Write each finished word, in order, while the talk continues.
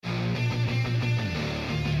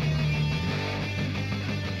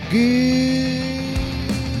Good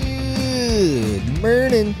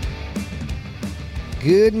morning.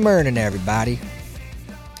 Good morning, everybody.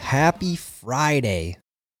 Happy Friday,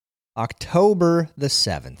 October the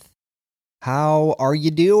 7th. How are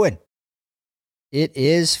you doing? It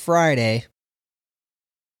is Friday,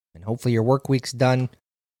 and hopefully your work week's done.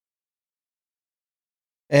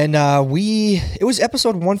 And it was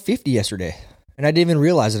episode 150 yesterday, and I didn't even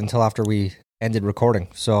realize it until after we ended recording.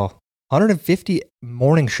 So 150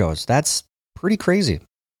 morning shows. That's pretty crazy.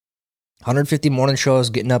 150 morning shows,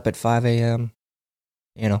 getting up at 5 a.m.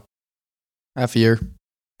 You know. Half a year.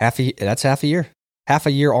 That's half a year. Half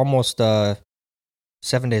a year, almost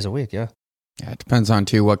 7 days a week, yeah. Yeah, it depends on,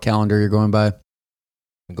 too, what calendar you're going by.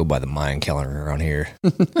 We go by the Mayan calendar around here,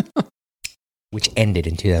 which ended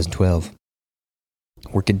in 2012.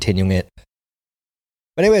 We're continuing it.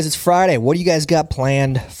 But anyways, it's Friday. What do you guys got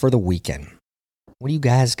planned for the weekend? What do you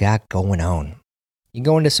guys got going on? You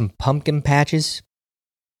going to some pumpkin patches?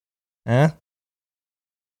 Huh?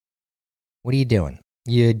 What are you doing?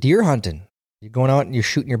 You deer hunting? You going out and you're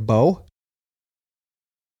shooting your bow?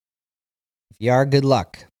 If you are, good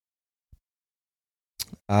luck.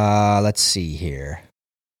 Let's see here.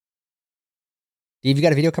 Dave, you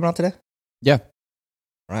got a video coming out today? Yeah.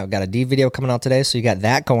 All right, we got a D video coming out today, so you got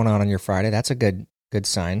that going on your Friday. That's a good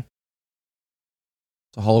sign.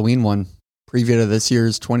 It's a Halloween one. Preview to this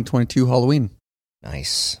year's 2022 Halloween.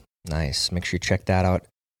 Nice. Make sure you check that out.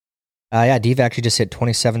 Yeah, Dave actually just hit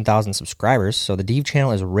 27,000 subscribers, so the Dave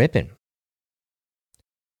channel is ripping.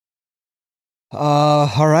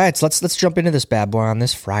 All right, so let's jump into this bad boy on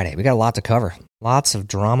this Friday. We got a lot to cover. Lots of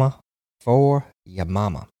drama for your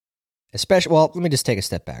mama. Let me just take a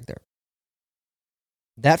step back there.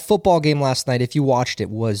 That football game last night, if you watched it,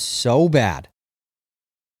 was so bad.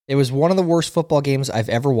 It was one of the worst football games I've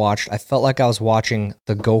ever watched. I felt like I was watching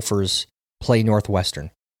the Gophers play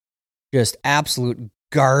Northwestern. Just absolute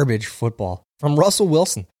garbage football from Russell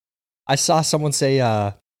Wilson. I saw someone say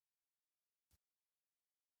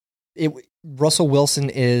Russell Wilson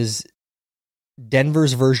is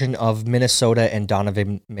Denver's version of Minnesota and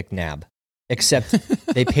Donovan McNabb, except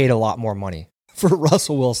they paid a lot more money for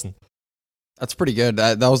Russell Wilson. That's pretty good.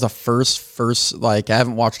 That was the first, I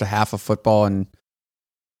haven't watched a half of football in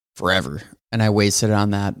forever, and I wasted it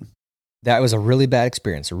on that. That was a really bad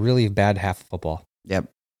experience, a really bad half of football.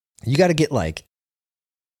 Yep. You got to get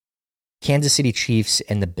Kansas City Chiefs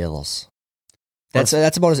and the Bills. That's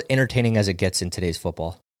about as entertaining as it gets in today's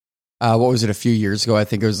football. What was it, a few years ago? I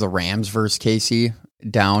think it was the Rams versus KC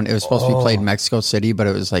down. It was supposed to be played in Mexico City, but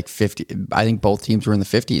it was 50. I think both teams were in the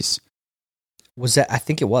 50s. Was that? I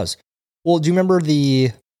think it was. Well, do you remember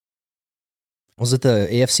was it the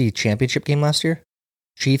AFC Championship game last year?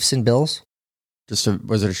 Chiefs and Bills? Was it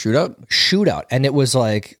a shootout? Shootout. And it was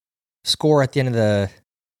score at the end of the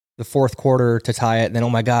fourth quarter to tie it. And then, oh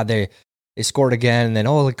my God, they scored again. And then,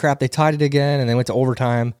 holy crap, they tied it again. And they went to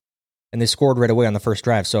overtime. And they scored right away on the first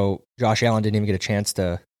drive. So Josh Allen didn't even get a chance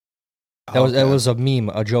to. That was a meme,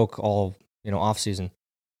 a joke all off season.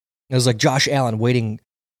 It was Josh Allen waiting.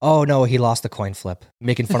 Oh no, he lost the coin flip,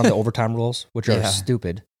 making fun of the overtime rules, which are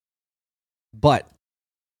stupid. But,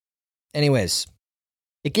 anyways,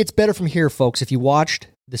 it gets better from here, folks. If you watched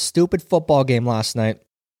the stupid football game last night,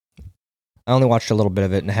 I only watched a little bit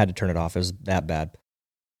of it and I had to turn it off. It was that bad.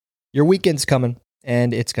 Your weekend's coming,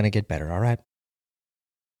 and it's going to get better, all right?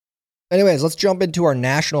 Anyways, let's jump into our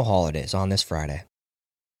national holidays on this Friday.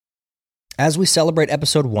 As we celebrate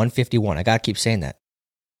episode 151, I got to keep saying that.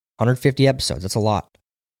 150 episodes, that's a lot.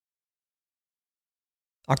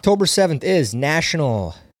 October 7th is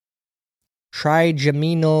National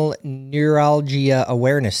Trigeminal Neuralgia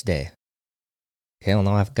Awareness Day. Okay, well,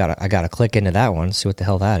 now I got to click into that one, see what the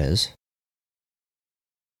hell that is.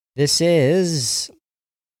 This is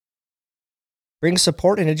bring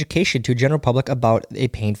support and education to general public about a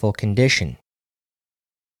painful condition.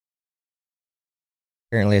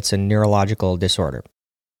 Apparently, it's a neurological disorder.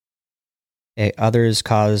 Others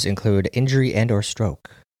cause include injury and or stroke.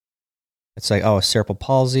 It's cerebral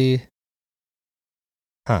palsy.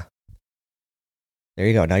 Huh. There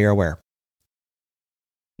you go. Now you're aware.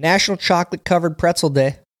 National Chocolate Covered Pretzel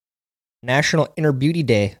Day. National Inner Beauty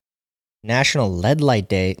Day. National Lead Light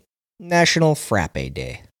Day. National Frappe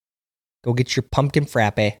Day. Go get your pumpkin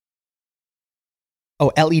frappe.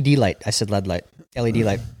 Oh, LED light. I said lead light. LED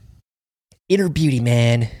light. Inner beauty,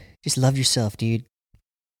 man. Just love yourself, dude.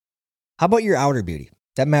 How about your outer beauty?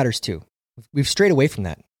 That matters too. We've strayed away from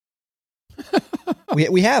that.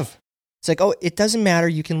 We have. It's it doesn't matter.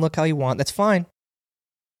 You can look how you want. That's fine.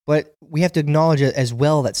 But we have to acknowledge it as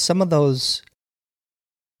well that some of those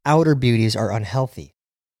outer beauties are unhealthy.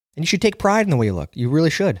 And you should take pride in the way you look. You really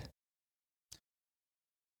should.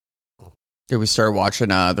 Did we start watching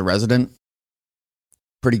The Resident?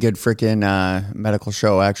 Pretty good freaking medical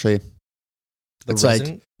show, actually. It's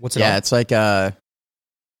like, what's it on? It's like I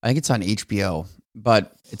think it's on HBO,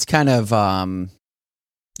 but it's kind of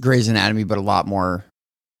Grey's Anatomy, but a lot more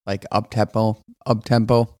like up tempo.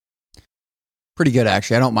 Pretty good,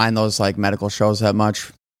 actually. I don't mind those like medical shows that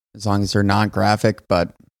much, as long as they're non-graphic.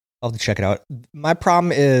 But I'll have to check it out. My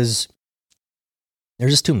problem is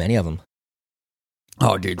there's just too many of them.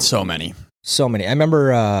 Oh, dude, so many. So many. I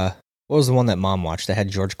remember what was the one that Mom watched that had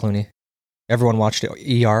George Clooney? Everyone watched it.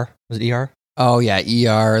 ER. Was it ER? Oh yeah,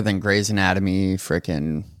 ER. Then Grey's Anatomy.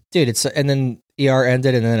 Freaking dude. And then ER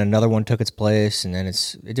ended, and then another one took its place, and then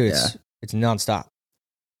it's nonstop.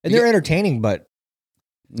 And they're entertaining, but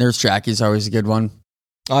Nurse Jackie's always a good one.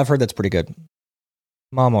 Oh, I've heard that's pretty good.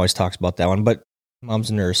 Mom always talks about that one, but Mom's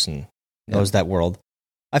a nurse and knows that world.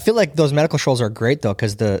 I feel like those medical shows are great though,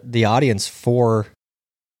 because the audience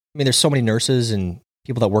there's so many nurses and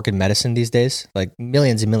people that work in medicine these days, like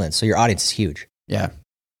millions and millions. So your audience is huge. Yeah.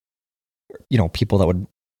 People that would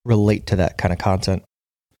relate to that kind of content.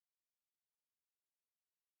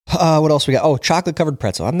 What else we got? Oh, chocolate covered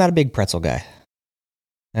pretzel. I'm not a big pretzel guy.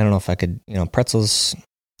 I don't know if I could, pretzels.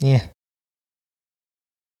 Yeah.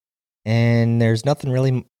 And there's nothing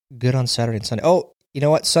really good on Saturday and Sunday. Oh, you know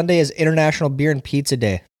what? Sunday is International Beer and Pizza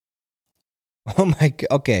Day. Oh my God.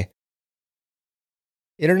 Okay.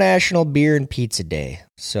 International Beer and Pizza Day.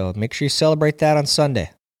 So make sure you celebrate that on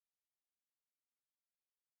Sunday.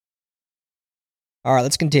 All right,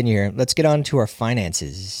 let's continue here. Let's get on to our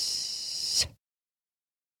finances.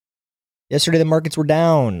 Yesterday, the markets were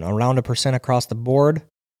down around 1% across the board.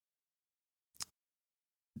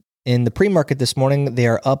 In the pre-market this morning, they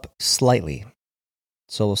are up slightly.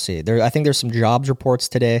 So we'll see. I think there's some jobs reports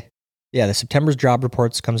today. Yeah, the September's job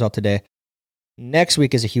reports comes out today. Next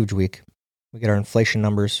week is a huge week. We get our inflation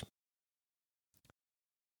numbers.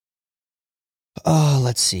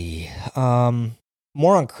 Let's see.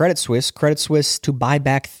 More on Credit Suisse. Credit Suisse to buy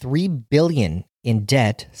back $3 billion in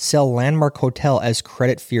debt, sell Landmark Hotel as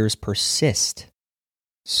credit fears persist.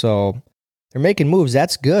 So they're making moves.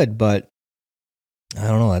 That's good, but I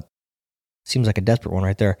don't know. That seems like a desperate one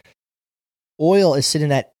right there. Oil is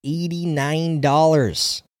sitting at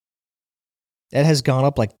 $89. That has gone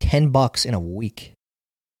up like $10 in a week.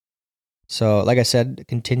 So, like I said,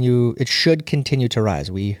 it should continue to rise.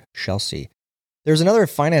 We shall see. There's another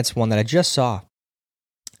finance one that I just saw.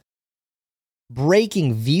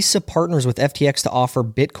 Breaking Visa partners with FTX to offer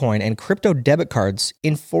Bitcoin and crypto debit cards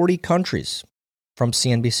in 40 countries from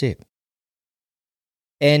CNBC.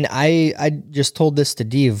 And I just told this to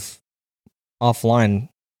Dave offline.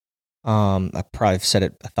 I probably said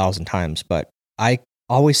it 1,000 times, but I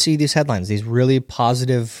always see these headlines, these really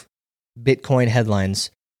positive Bitcoin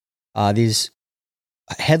headlines. These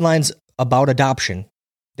headlines about adoption.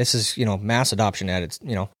 This is, mass adoption at its,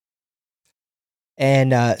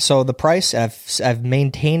 And so the price, I've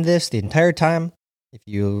maintained this the entire time. If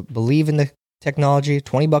you believe in the technology,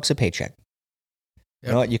 $20 a paycheck. Yep.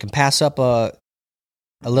 You know what? You can pass up a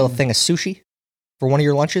little thing of sushi for one of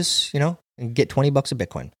your lunches, and get $20 of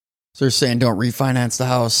Bitcoin. So you're saying don't refinance the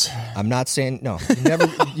house? I'm not saying, no.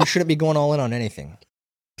 You shouldn't be going all in on anything.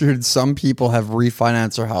 Dude, some people have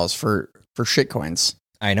refinanced their house for shitcoins.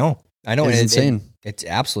 I know. It's insane. It's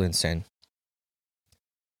absolutely insane.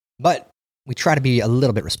 But we try to be a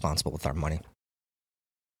little bit responsible with our money.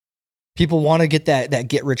 People want to get that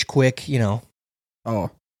get rich quick, Oh.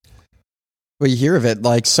 Well, you hear of it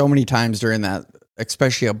like so many times during that,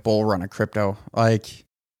 especially a bull run of crypto. Like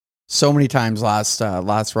so many times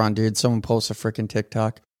last run, dude. Someone posts a freaking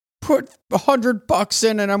TikTok. Put $100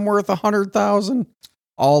 in and I'm worth 100,000.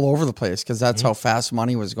 All over the place because that's how fast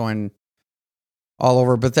money was going all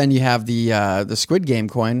over. But then you have the Squid Game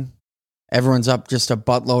coin. Everyone's up just a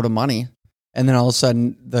buttload of money. And then all of a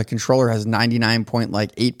sudden the controller has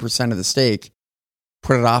 99.8% of the stake,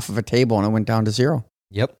 put it off of a table and it went down to zero.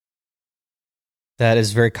 Yep. That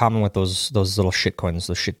is very common with those little shit coins,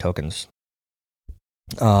 those shit tokens.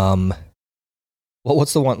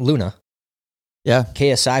 What's the one? Luna. Yeah.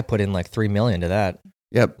 KSI put in like $3 million to that.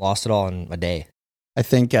 Yep. Lost it all in a day. I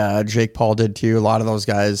think Jake Paul did too. A lot of those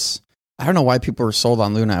guys. I don't know why people were sold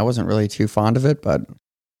on Luna. I wasn't really too fond of it, but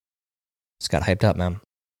it's got hyped up, man.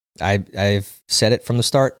 I've said it from the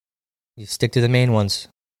start. You stick to the main ones.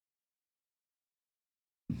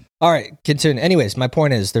 All right, continue. Anyways, my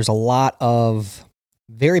point is there's a lot of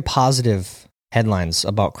very positive headlines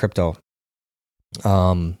about crypto.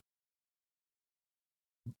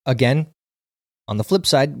 Again, on the flip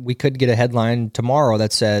side, we could get a headline tomorrow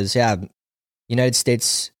that says, United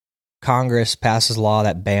States Congress passes law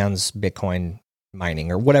that bans Bitcoin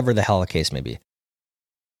mining or whatever the hell the case may be,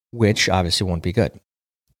 which obviously won't be good.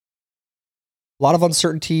 A lot of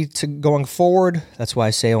uncertainty to going forward. That's why I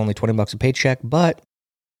say only $20 a paycheck, but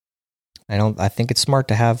I think it's smart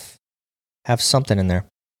to have something in there.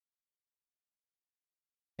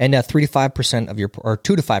 And 3 to 5% of your, or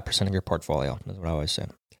 2 to 5% of your portfolio is what I always say.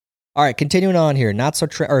 All right, continuing on here,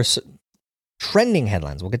 trending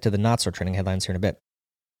headlines. We'll get to the not so trending headlines here in a bit.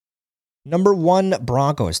 Number 1,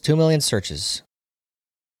 Broncos, 2 million searches.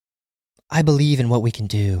 I believe in what we can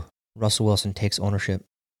do. Russell Wilson takes ownership.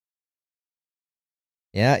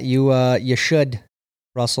 Yeah, you should,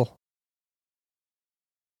 Russell.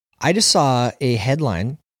 I just saw a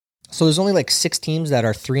headline. So there's only like 6 teams that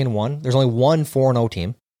are 3-1. There's only one 4-0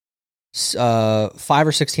 team. 5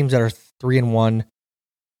 or 6 teams that are 3-1,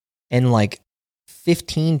 and like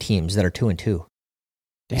 15 teams that are 2-2.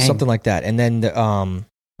 Dang. Something like that. And then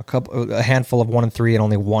a handful of 1-3 and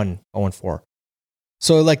only one 0-4.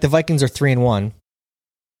 So like the Vikings are 3-1.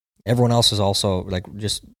 Everyone else is also like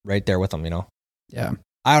just right there with them, you know? Yeah.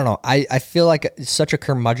 I don't know. I feel like it's such a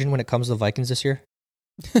curmudgeon when it comes to the Vikings this year.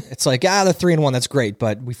 It's like, they're 3-1. That's great,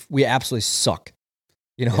 but we absolutely suck.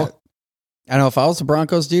 You know? Yeah. I know if I was the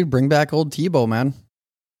Broncos, dude, bring back old Tebow, man.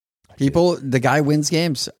 The guy wins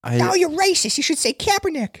games. No, you're racist. You should say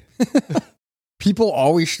Kaepernick. People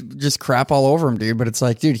always just crap all over him, dude. But it's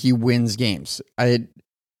like, dude, he wins games.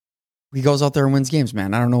 He goes out there and wins games,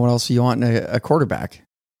 man. I don't know what else you want in a quarterback.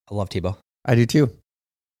 I love Tebow. I do too.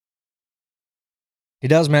 He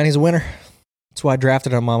does, man. He's a winner. That's why I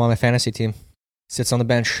drafted him on my fantasy team. Sits on the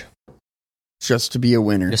bench. Just to be a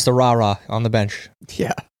winner. Just a rah-rah on the bench.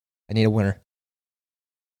 Yeah. I need a winner.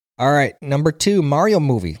 All right, number 2, Mario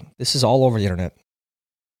movie. This is all over the internet.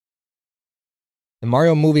 The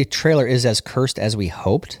Mario movie trailer is as cursed as we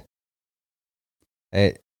hoped.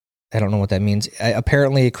 I don't know what that means.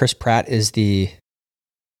 Apparently, Chris Pratt is the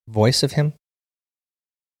voice of him,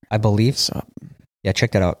 I believe. So, yeah,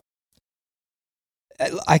 check that out.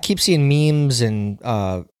 I keep seeing memes and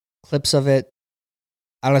clips of it.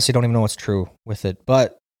 I honestly don't even know what's true with it,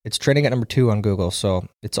 but it's trending at number 2 on Google, so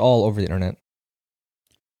it's all over the internet.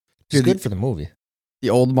 It's Dude, good for the movie.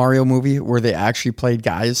 The old Mario movie where they actually played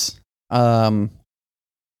guys. Let's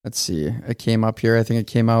see. It came up here. I think it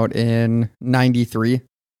came out in 93. I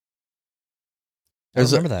don't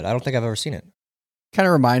remember that. I don't think I've ever seen it. Kind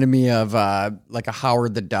of reminded me of like a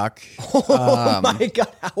Howard the Duck. Oh my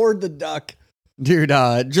God, Howard the Duck. Dude,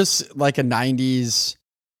 just like a 90s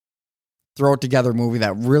throw it together movie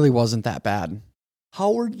that really wasn't that bad.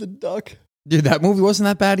 Howard the Duck. Dude, that movie wasn't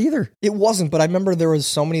that bad either. It wasn't, but I remember there was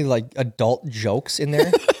so many like adult jokes in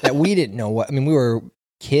there that we didn't know what. I mean, we were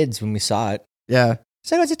kids when we saw it. Yeah.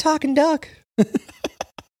 So it was a talking duck. Then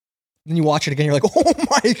you watch it again, you're like, oh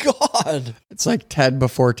my God. It's like Ted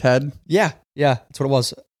before Ted. Yeah, that's what it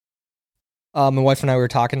was. My wife and I were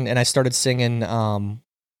talking, and I started singing one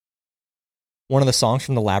of the songs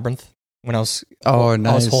from The Labyrinth when I was nice.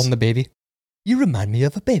 I was holding the baby. You remind me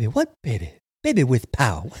of a baby. What baby? Baby with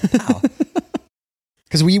pow. Pow.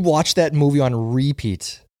 Because we watched that movie on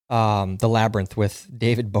repeat, The Labyrinth with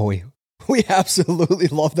David Bowie. We absolutely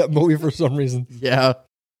love that movie for some reason. Yeah,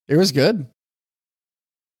 it was good.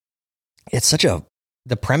 It's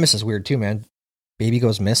the premise is weird too, man. Baby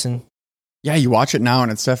goes missing. Yeah, you watch it now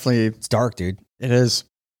and it's dark, dude. It is.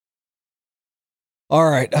 All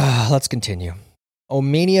right, let's continue.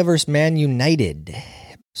 Omania versus Man United.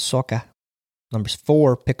 Soccer. Numbers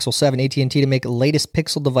 4, Pixel 7, AT&T to make latest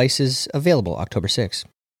Pixel devices available October 6th.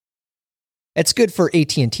 It's good for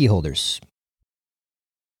AT&T holders.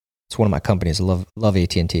 It's one of my companies. I love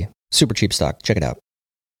AT&T. Super cheap stock. Check it out.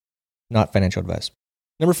 Not financial advice.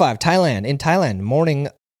 Number 5, Thailand. In Thailand, mourning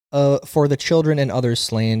for the children and others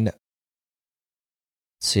slain. Let's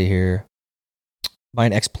see here. By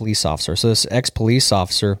an ex-police officer. So this ex-police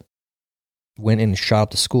officer went and shot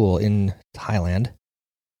up the school in Thailand.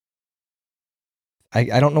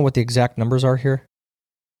 I don't know what the exact numbers are here.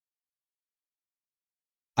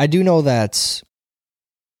 I do know that,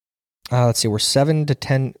 let's see, we're 7 to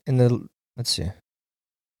 10 in the, let's see. It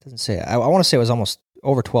doesn't say. I want to say it was almost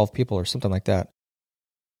over 12 people or something like that.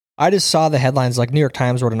 I just saw the headlines, like New York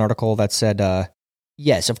Times wrote an article that said,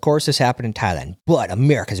 yes, of course this happened in Thailand, but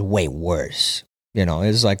America's way worse. You know,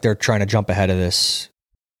 it's like they're trying to jump ahead of this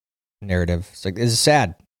narrative. It's like, this is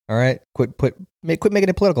sad. All right? Quit making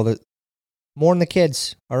it political. Mourn the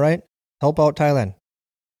kids, all right? Help out Thailand.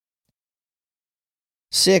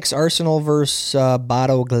 6, Arsenal versus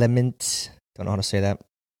Bodo Glimt. Don't know how to say that.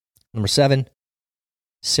 Number 7,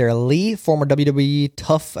 Sarah Lee, former WWE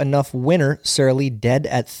Tough Enough winner. Sarah Lee dead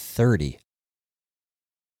at 30.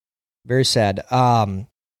 Very sad.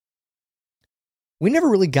 We never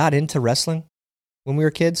really got into wrestling when we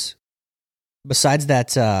were kids. Besides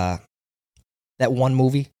that one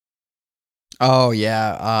movie Oh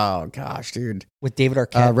yeah. Oh gosh, dude. with David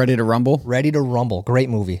Arquette, Ready to Rumble? Ready to Rumble. Great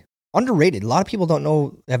movie. Underrated. A lot of people don't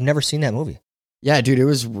know, have never seen that movie. Yeah, dude, it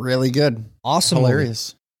was really good. Awesome movie.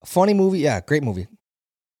 Hilarious. Funny movie. Yeah, great movie.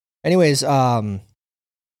 Anyways, yeah,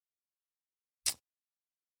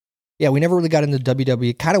 we never really got into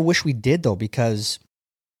WWE. Kind of wish we did though, because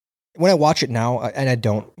when I watch it now, and I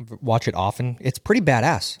don't watch it often, it's pretty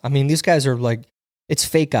badass. I mean, these guys are like, it's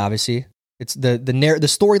fake, obviously. It's the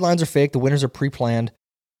storylines are fake. The winners are pre-planned,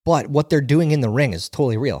 but what they're doing in the ring is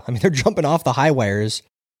totally real. I mean, they're jumping off the high wires,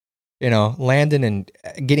 landing and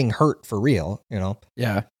getting hurt for real.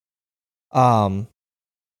 Yeah. And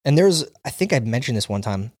I think I mentioned this one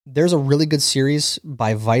time. There's a really good series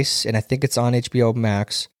by Vice, and I think it's on HBO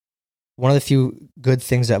Max. One of the few good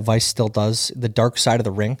things that Vice still does, The Dark Side of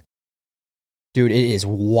the Ring. Dude, it is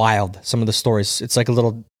wild. Some of the stories. It's like a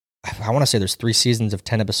little, I want to say there's 3 seasons of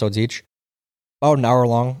 10 episodes each. About an hour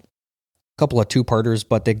long. A couple of 2-parters,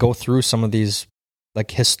 but they go through some of these like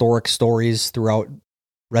historic stories throughout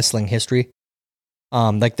wrestling history.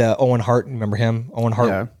 Like the Owen Hart, remember him? Owen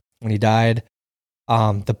Hart, when he died.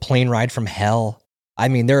 The plane ride from hell. I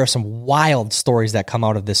mean, there are some wild stories that come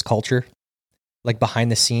out of this culture, like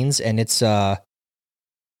behind the scenes, and it's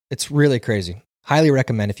really crazy. Highly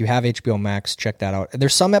recommend. If you have HBO Max, check that out.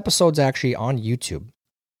 There's some episodes actually on YouTube.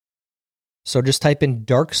 So just type in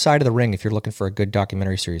Dark Side of the Ring if you're looking for a good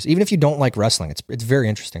documentary series. Even if you don't like wrestling, it's very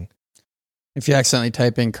interesting. If you accidentally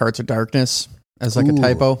type in Carts of Darkness as like a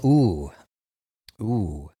typo.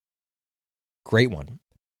 Ooh. Great one.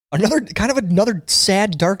 Another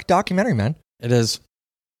sad, dark documentary, man. It is.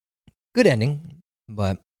 Good ending,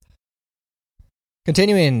 but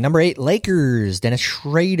continuing, number 8, Lakers. Dennis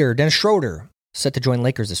Schroeder, set to join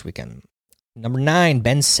Lakers this weekend. Number 9,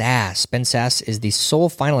 Ben Sass. Ben Sass is the sole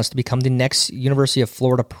finalist to become the next University of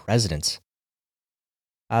Florida president.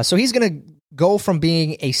 So he's going to go from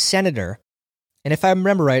being a senator, and if I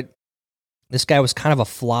remember right, this guy was kind of a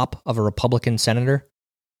flop of a Republican senator.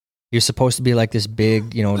 He was supposed to be like this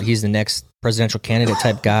big, he's the next presidential candidate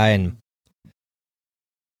type guy,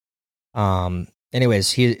 and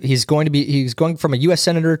anyways, he's going from a U.S.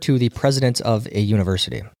 senator to the president of a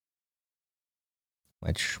university.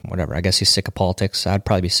 Which, whatever, I guess he's sick of politics. I'd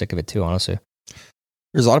probably be sick of it too, honestly.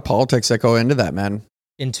 There's a lot of politics that go into that, man.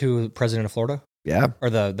 Into president of Florida? Yeah. Or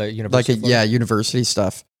the university? University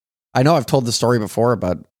stuff. I know I've told the story before,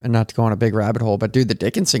 and not to go on a big rabbit hole, but dude, the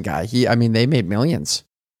Dickinson guy, they made millions.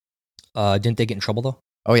 Didn't they get in trouble though?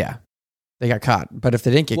 Oh yeah. They got caught. But if they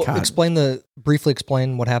didn't get caught. Briefly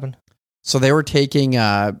explain what happened. So they were taking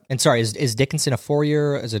and sorry, is Dickinson a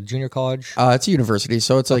 4-year as a junior college? It's a university,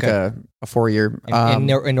 so it's like a 4-year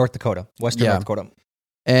in North Dakota, Western North Dakota.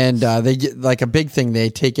 And they get like a big thing.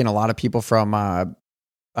 They take in a lot of people from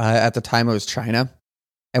at the time it was China,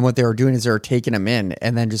 and what they were doing is they were taking them in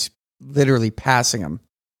and then just literally passing them,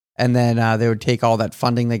 and then they would take all that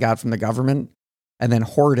funding they got from the government and then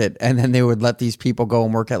hoard it, and then they would let these people go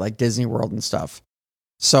and work at like Disney World and stuff.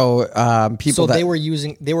 So they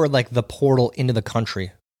were like the portal into the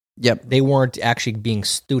country. Yep. They weren't actually being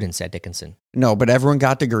students at Dickinson. No, but everyone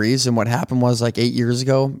got degrees. And what happened was like 8 years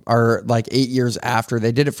ago, or like 8 years after,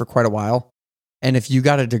 they did it for quite a while. And if you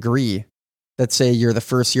got a degree, let's say you're the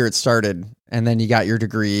first year it started, and then you got your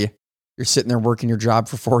degree, you're sitting there working your job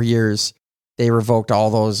for 4 years, they revoked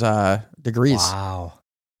all those degrees. Wow.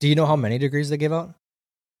 Do you know how many degrees they gave out?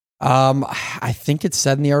 I think it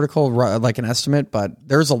said in the article like an estimate, but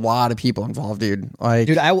there's a lot of people involved, dude.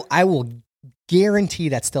 Dude, I will guarantee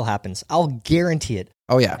that still happens. I'll guarantee it.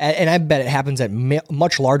 Oh yeah, and I bet it happens at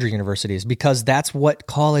much larger universities, because that's what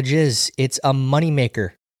college is. It's a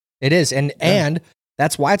moneymaker. It is, and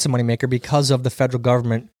that's why it's a moneymaker, because of the federal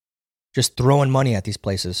government just throwing money at these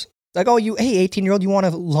places. Like, hey, 18-year-old, you want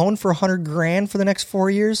a loan for $100,000 for the next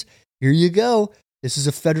 4 years? Here you go. This is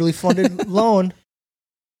a federally funded loan.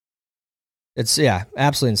 It's,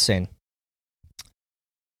 absolutely insane.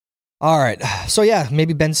 All right. So,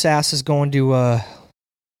 maybe Ben Sass is going to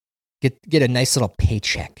get a nice little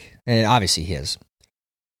paycheck. And obviously he is.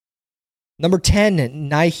 Number 10,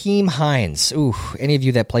 Nyheim Hines. Ooh, any of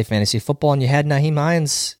you that play fantasy football and you had Nyheim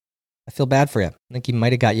Hines, I feel bad for you. I think he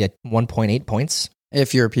might have got you 1.8 points.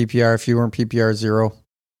 If you're a PPR, if you weren't PPR, 0.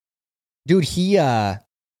 Dude,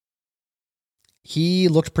 he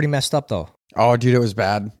looked pretty messed up though. Oh, dude, it was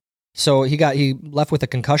bad. So he left with a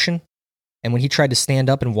concussion, and when he tried to stand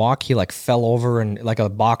up and walk, he like fell over and like a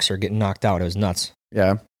boxer getting knocked out. It was nuts.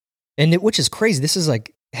 Yeah. And which is crazy. This is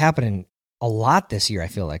like happening a lot this year, I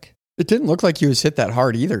feel like. It didn't look like he was hit that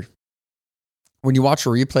hard either. When you watch a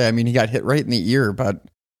replay, I mean, he got hit right in the ear, but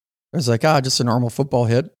it was like, just a normal football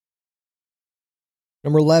hit.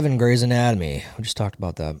 Number 11, Grey's Anatomy. We just talked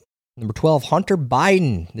about that. Number 12, Hunter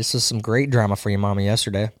Biden. This is some great drama for your mama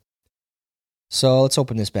yesterday. So let's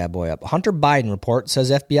open this bad boy up. Hunter Biden report says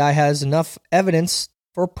FBI has enough evidence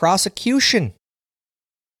for prosecution.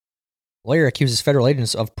 Lawyer accuses federal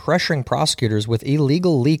agents of pressuring prosecutors with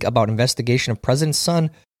illegal leak about investigation of president's son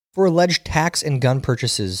for alleged tax and gun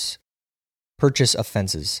purchase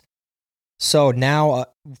offenses. So now,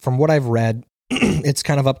 from what I've read, it's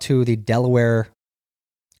kind of up to the Delaware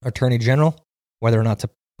Attorney General whether or not to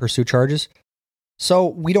pursue charges. So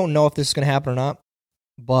we don't know if this is going to happen or not,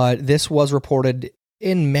 but this was reported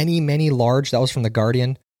in many large, that was from The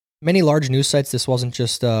Guardian, many large news sites. This wasn't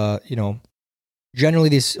just, generally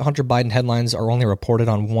these Hunter Biden headlines are only reported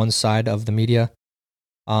on one side of the media.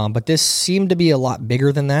 But this seemed to be a lot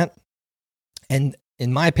bigger than that. And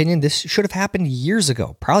in my opinion, this should have happened years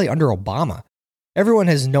ago, probably under Obama. Everyone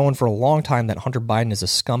has known for a long time that Hunter Biden is a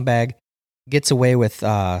scumbag, gets away with, he's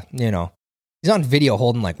on video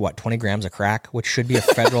holding 20 grams of crack, which should be a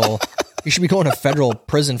federal, he should be going to federal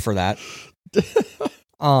prison for that.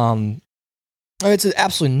 It's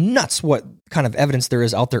absolutely nuts what kind of evidence there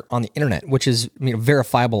is out there on the internet, which is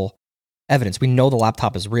verifiable evidence. We know the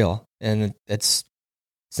laptop is real, and it's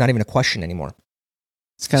not even a question anymore.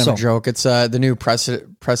 It's kind of a joke. It's the new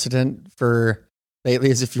precedent for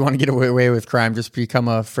lately is if you want to get away with crime, just become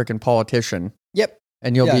a freaking politician. Yep.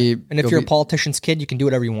 And you'll be... And if you're a politician's kid, you can do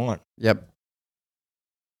whatever you want. Yep.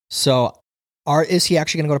 So is he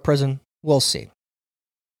actually going to go to prison? We'll see.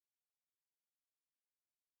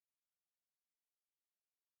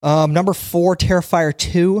 Number 4, Terrifier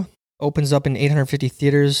 2 opens up in 850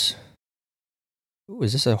 theaters. Ooh,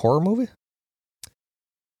 is this a horror movie?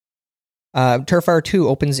 Terrifier 2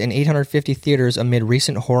 opens in 850 theaters amid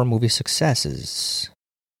recent horror movie successes.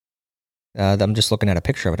 I'm just looking at a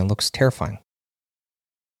picture of it and it looks terrifying.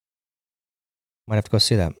 Might have to go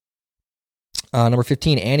see that. Number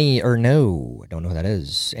 15, Annie Ernaux. I don't know who that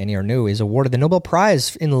is. Annie Ernaux is awarded the Nobel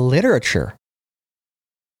Prize in Literature.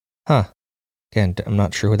 Huh. Again, I'm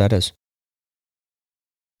not sure who that is.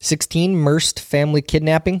 16, Merced family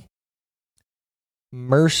kidnapping.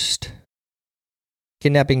 Merced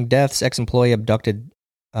kidnapping deaths. Ex-employee abducted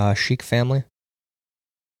Sheik family.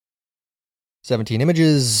 17,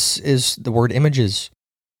 Images is the word images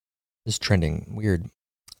is trending. Weird.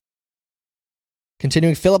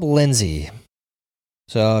 Continuing, Philip Lindsay.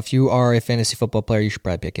 So if you are a fantasy football player, you should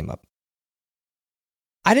probably pick him up.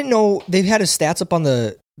 I didn't know they've had his stats up on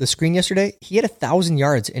the screen yesterday. He had 1,000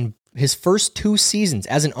 yards in his first 2 seasons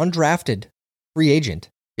as an undrafted free agent.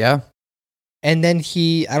 Yeah. And then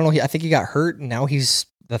I think he got hurt, and now he's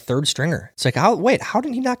the third stringer. It's like, how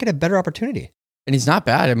did he not get a better opportunity? And he's not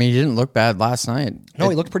bad. I mean, he didn't look bad last night. No,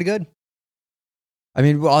 he looked pretty good. I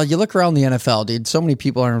mean, well, you look around the NFL, dude, so many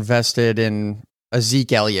people are invested in a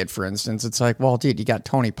Zeke Elliott, for instance. It's like, well, dude, you got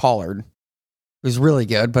Tony Pollard, who's really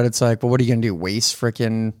good, but it's like, well, what are you going to do? Waste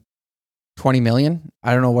freaking $20 million?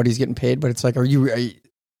 I don't know what he's getting paid, but it's like,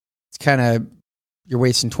 it's kind of, you're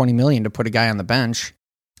wasting $20 million to put a guy on the bench.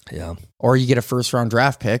 Yeah. Or you get a first round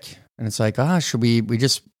draft pick and it's like, should we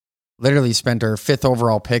just literally spent our 5th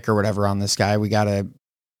overall pick or whatever on this guy. We got to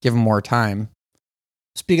give him more time.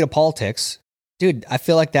 Speaking of politics, dude, I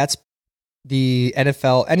feel like that's the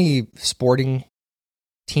NFL, any sporting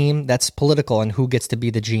team that's political and who gets to be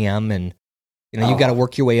the GM, and you got to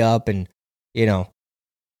work your way up and get on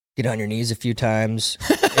your knees a few times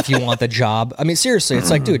if you want the job. I mean, seriously, it's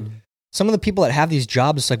like, dude, some of the people that have these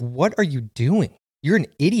jobs, it's like, what are you doing? You're an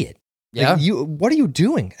idiot. Yeah. Like, what are you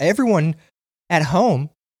doing? Everyone at home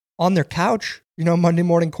on their couch, Monday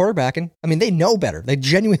morning quarterbacking. I mean, they know better. They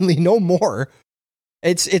genuinely know more.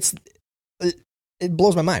 It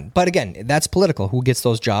blows my mind. But again, that's political. Who gets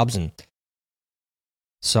those jobs? And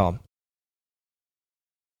so,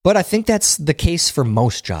 but I think that's the case for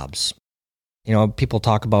most jobs. People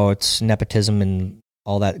talk about nepotism and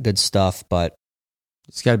all that good stuff, but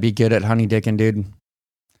it's got to be good at honey dicking, dude.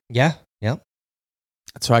 Yeah. Yeah.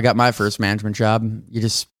 That's how I got my first management job. You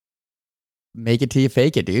just make it till you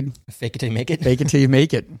fake it, dude. Fake it till you make it. Fake it till you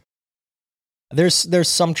make it. There's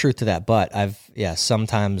some truth to that, but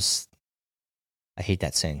sometimes I hate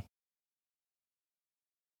that saying.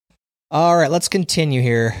 All right, let's continue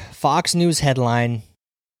here. Fox News headline.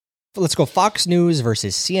 Let's go Fox News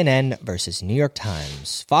versus CNN versus New York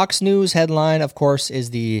Times. Fox News headline, of course, is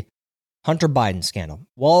the Hunter Biden scandal.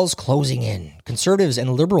 Walls closing in. Conservatives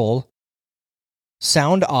and liberal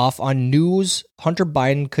sound off on news Hunter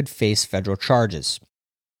Biden could face federal charges.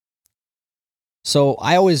 So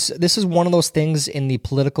this is one of those things in the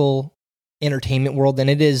political entertainment world, and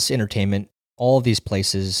it is entertainment. All of these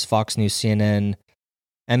places, Fox News, CNN,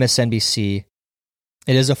 MSNBC,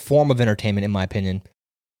 it is a form of entertainment, in my opinion.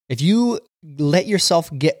 If you let yourself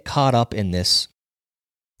get caught up in this,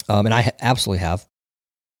 and I absolutely have,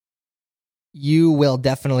 you will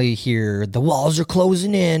definitely hear the walls are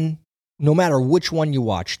closing in, no matter which one you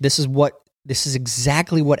watch. This is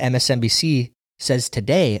exactly what MSNBC says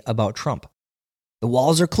today about Trump. The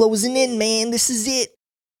walls are closing in, man. This is it.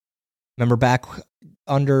 Remember back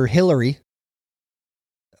under Hillary,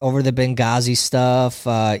 over the Benghazi stuff,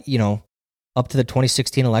 up to the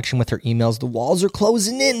 2016 election with her emails, the walls are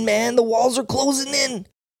closing in, man. The walls are closing in.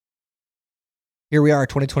 Here we are,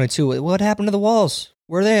 2022. What happened to the walls?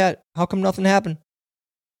 Where are they at? How come nothing happened?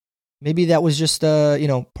 Maybe that was just,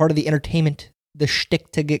 part of the entertainment, the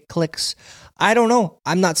shtick to get clicks. I don't know.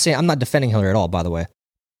 I'm not defending Hillary at all, by the way.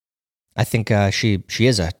 I think she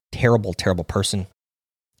is a terrible, terrible person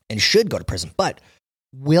and should go to prison. But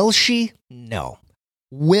will she? No.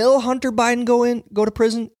 Will Hunter Biden go to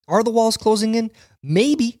prison? Are the walls closing in?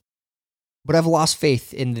 Maybe. But I've lost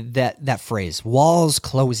faith in that phrase. Walls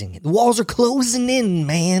closing in. The walls are closing in,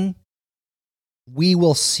 man. We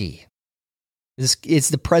will see. It's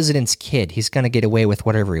the president's kid. He's going to get away with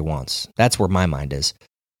whatever he wants. That's where my mind is.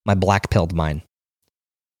 My black-pilled mind.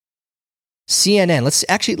 CNN.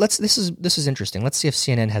 This is interesting. Let's see if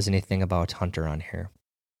CNN has anything about Hunter on here.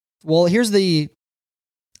 Well, here's the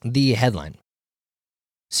headline.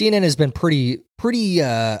 CNN has been pretty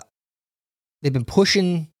they've been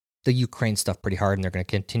pushing the Ukraine stuff pretty hard, and they're going to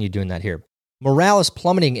continue doing that here. Morale is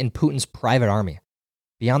plummeting in Putin's private army.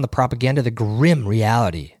 Beyond the propaganda, the grim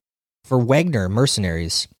reality for Wagner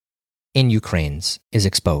mercenaries in Ukraine is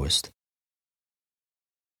exposed.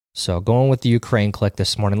 So going with the Ukraine click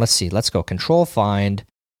this morning, let's see. Let's go. Control find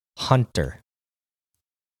Hunter.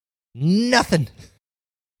 Nothing.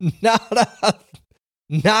 Not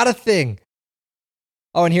a thing.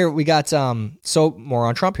 Oh, and here we got so more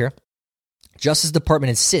on Trump here. Justice Department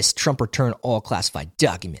insists Trump return all classified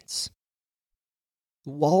documents.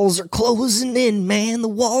 The walls are closing in, man. The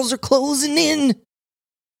walls are closing in.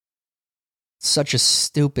 Such a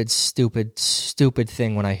stupid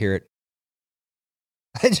thing when I hear it.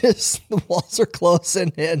 The walls are closing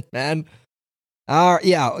in, man.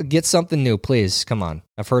 Yeah, get something new, please. Come on.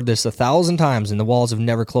 I've heard this 1,000 times, and the walls have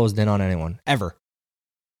never closed in on anyone, ever.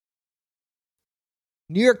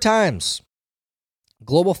 New York Times.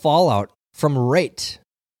 Global fallout from rate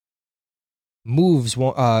moves.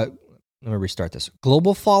 Let me restart this.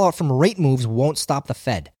 Global fallout from rate moves won't stop the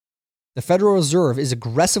Fed. The Federal Reserve is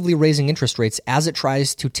aggressively raising interest rates as it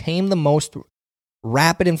tries to tame the most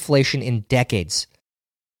rapid inflation in decades.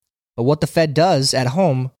 But what the Fed does at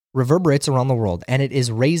home reverberates around the world, and it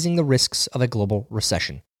is raising the risks of a global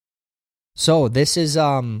recession. So this is,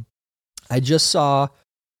 I just saw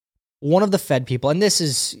one of the Fed people, and this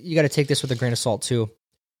is, you got to take this with a grain of salt too.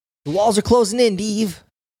 The walls are closing in, Dave.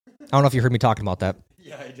 I don't know if you heard me talking about that.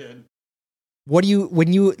 Yeah, I did. Let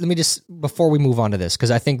me just, before we move on to this,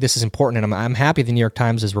 because I think this is important, and I'm happy the New York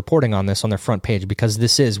Times is reporting on this on their front page, because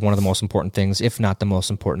this is one of the most important things, if not the most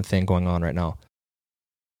important thing going on right now.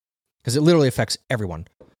 Because it literally affects everyone.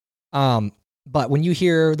 But when you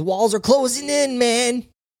hear the walls are closing in, man,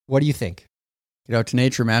 what do you think? Get out to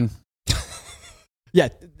nature, man. Yeah,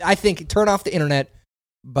 I think turn off the internet.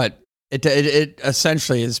 But it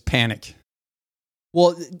essentially is panic.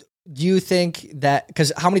 Well, do you think that,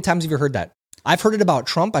 because how many times have you heard that? I've heard it about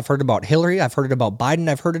Trump. I've heard it about Hillary. I've heard it about Biden.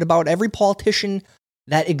 I've heard it about every politician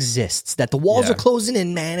that exists, that the walls are closing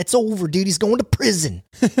in, man. It's over, dude. He's going to prison.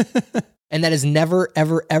 And that has never,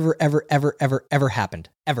 ever, ever, ever, ever, ever, ever happened.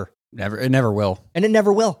 Ever. Never. It never will. And it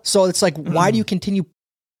never will. So it's like, why do you continue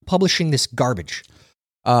publishing this garbage?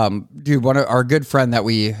 Dude, our good friend that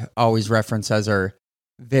we always reference as our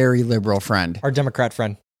very liberal friend. Our Democrat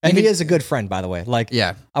friend. And he is a good friend, by the way. Like,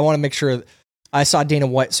 yeah, I want to make sure. I saw Dana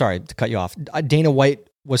White. Sorry to cut you off. Dana White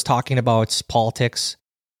was talking about politics.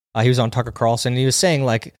 He was on Tucker Carlson, and he was saying,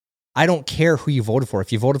 like, I don't care who you voted for.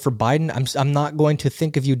 If you voted for Biden, I'm not going to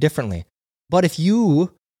think of you differently. But if you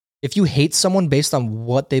hate someone based on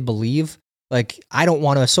what they believe, like, I don't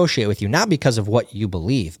want to associate with you, not because of what you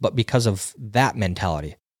believe, but because of that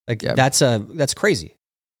mentality. Like, that's crazy.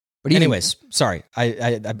 But anyways, sorry,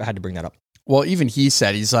 I had to bring that up. Well, even he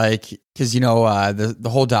said, he's like, because, the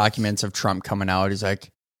whole documents of Trump coming out, he's like,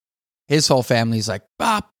 his whole family's like,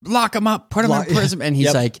 lock him up, put him in prison. And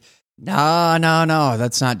he's like, no,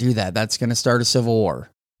 let's not do that. That's going to start a civil war.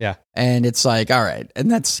 Yeah. And it's like, all right. And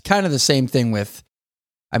that's kind of the same thing with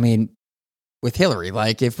Hillary.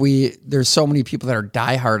 Like, there's so many people that are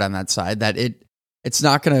diehard on that side that it's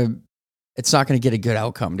not gonna get a good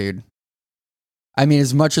outcome, dude. I mean,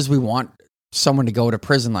 as much as we want someone to go to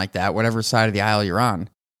prison like that, whatever side of the aisle you're on,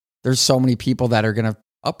 there's so many people that are gonna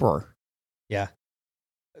uproar. Yeah.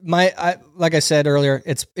 Like I said earlier,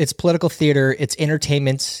 it's political theater, it's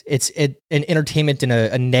entertainment, it's an entertainment in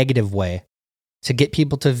a negative way to get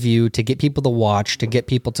people to view, to get people to watch, to get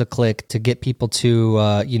people to click, to get people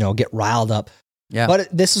to get riled up. Yeah. But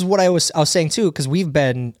this is what I was saying too, because we've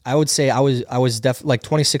been, I would say I was definitely like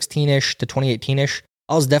 2016-ish to 2018-ish.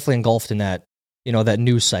 I was definitely engulfed in that, that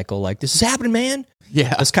news cycle. Like, this is happening, man.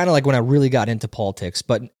 Yeah. It's kind of like when I really got into politics,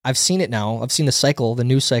 but I've seen it now. I've seen the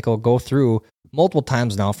news cycle go through multiple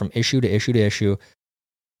times now from issue to issue to issue.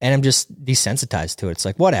 And I'm just desensitized to it. It's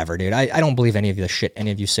like, whatever, dude. I don't believe any of the shit any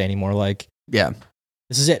of you say anymore. Like, yeah,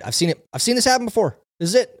 this is it. I've seen it. I've seen this happen before. This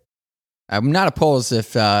is it. I'm not opposed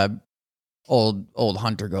if old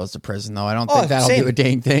Hunter goes to prison, though. I don't think that'll same. do a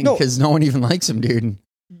dang thing because no one even likes him, dude.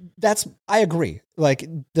 I agree. Like,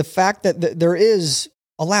 the fact that there is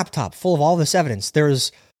a laptop full of all this evidence.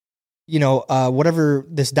 There's, whatever,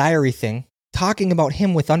 this diary thing talking about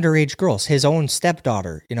him with underage girls, his own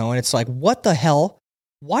stepdaughter, and it's like, what the hell?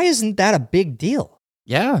 Why isn't that a big deal?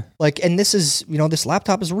 Yeah. Like, and this is, this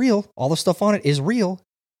laptop is real. All the stuff on it is real.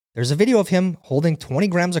 There's a video of him holding 20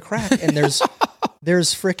 grams of crack, and there's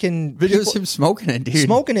freaking videos of him smoking it, dude.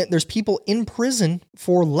 Smoking it. There's people in prison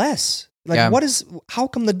for less. Like, how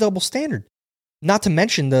come the double standard? Not to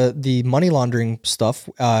mention the money laundering stuff.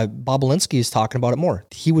 Bob Alinsky is talking about it more.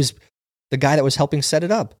 He was the guy that was helping set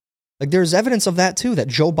it up. Like, there's evidence of that too, that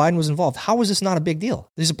Joe Biden was involved. How is this not a big deal?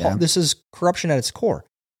 This is corruption at its core.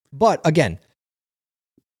 But again,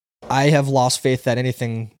 I have lost faith that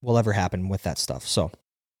anything will ever happen with that stuff. So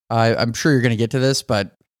I'm sure you're going to get to this,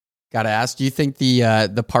 but gotta ask, do you think the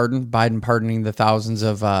Biden pardoning the thousands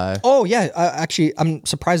of Oh yeah, actually, I'm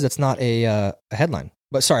surprised that's not a headline.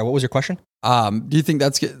 But sorry, what was your question? Do you think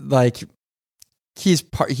that's like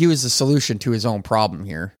he was the solution to his own problem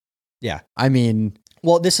here? Yeah. I mean,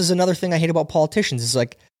 well, this is another thing I hate about politicians is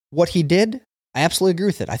like what he did. I absolutely agree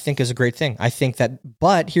with it. I think is a great thing. I think that,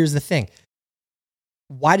 but here's the thing.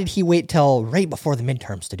 Why did he wait till right before the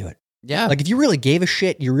midterms to do it? Yeah. Like, if you really gave a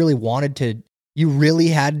shit, you really wanted to, you really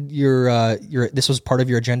had your this was part of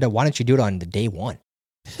your agenda, why didn't you do it on the day one?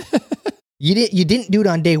 You didn't do it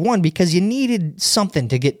on day one because you needed something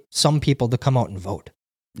to get some people to come out and vote.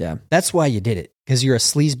 Yeah. That's why you did it, because you're a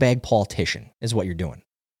sleazebag politician is what you're doing.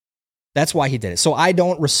 That's why he did it. So I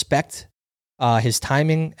don't respect his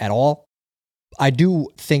timing at all. I do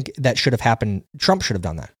think that should have happened. Trump should have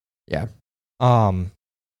done that. Yeah.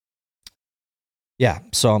 Yeah.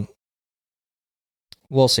 So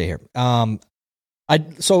we'll see here.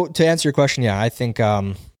 So to answer your question, yeah, I think I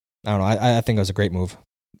don't know. I think it was a great move,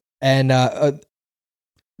 and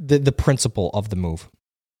the principle of the move.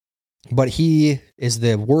 But he is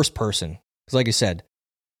the worst person because, like you said,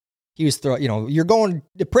 he was you're going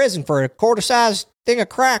to prison for a quarter-sized thing of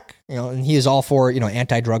crack, and he is all for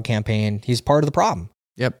anti-drug campaign. He's part of the problem.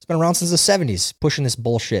 Yep, it's been around since the 70s, pushing this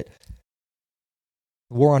bullshit.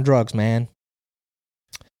 War on drugs, man.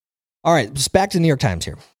 All right, just back to the New York Times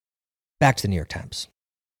here. Back to the New York Times.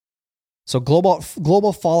 So global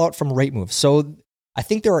fallout from rate moves. So I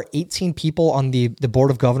think there are 18 people on the board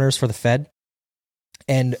of governors for the Fed.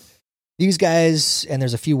 And these guys, and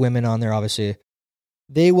there's a few women on there, obviously,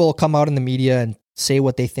 they will come out in the media and say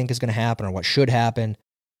what they think is going to happen or what should happen.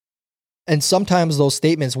 And sometimes those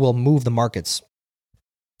statements will move the markets.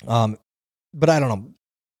 But I don't know.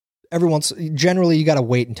 Generally, you got to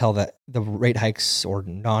wait until the rate hikes or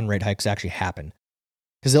non-rate hikes actually happen,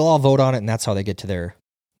 because they'll all vote on it, and that's how they get to their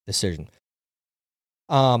decision.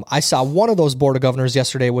 I saw one of those board of governors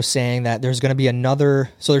yesterday was saying that there's going to be another.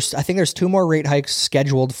 So I think there's 2 more rate hikes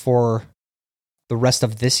scheduled for the rest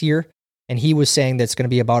of this year, and he was saying that it's going to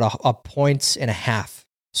be about a point and a half.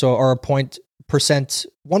 So, or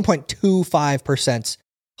 1.25%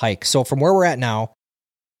 hike. So from where we're at now,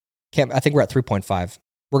 I think we're at 3.5.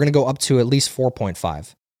 We're going to go up to at least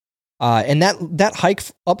 4.5. And that hike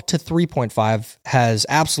up to 3.5 has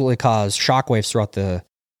absolutely caused shockwaves throughout the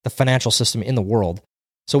financial system in the world.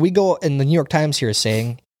 So we go, and the New York Times here is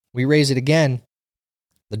saying, we raise it again,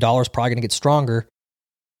 the dollar's probably going to get stronger,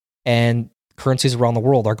 and currencies around the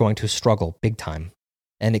world are going to struggle big time.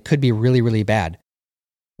 And it could be really, really bad.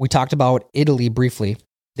 We talked about Italy briefly.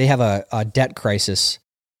 They have a debt crisis,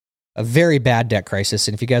 a very bad debt crisis.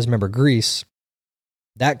 And if you guys remember Greece,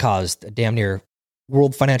 that caused a damn near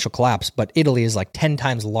world financial collapse, but Italy is like 10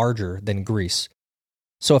 times larger than Greece.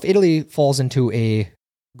 So if Italy falls into a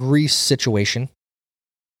Greece situation,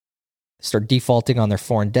 start defaulting on their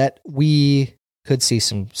foreign debt, we could see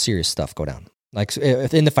some serious stuff go down. like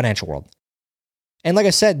in the financial world. And like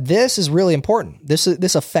I said, this is really important.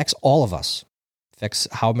 This affects all of us.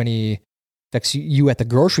 Affects you at the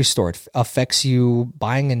grocery store. It affects you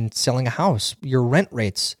buying and selling a house, your rent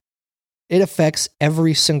rates. It affects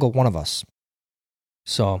every single one of us.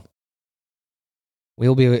 So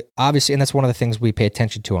we'll be obviously, and that's one of the things we pay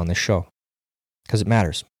attention to on this show because it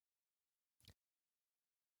matters.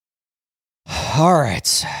 All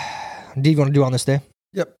right. Do you want to do on this day?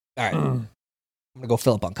 Yep. All right. I'm going to go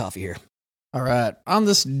fill up on coffee here. All right. On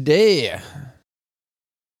this day,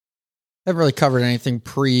 haven't really covered anything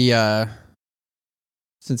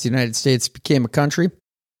since the United States became a country,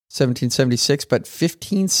 1776, but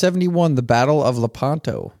 1571, the Battle of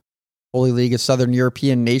Lepanto. Holy League of Southern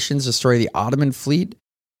European nations destroy the Ottoman fleet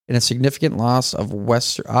in a significant loss of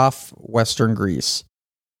Western Greece.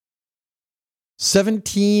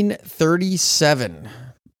 1737,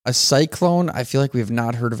 a cyclone. I feel like we have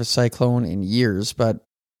not heard of a cyclone in years, but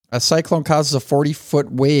a cyclone causes a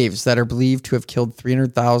 40-foot waves that are believed to have killed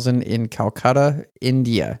 300,000 in Calcutta,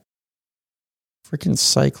 India. Freaking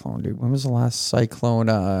cyclone, dude. When was the last cyclone?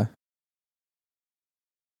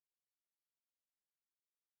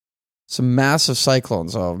 Some massive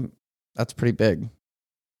cyclones. Oh, that's pretty big.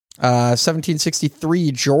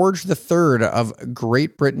 1763, George III of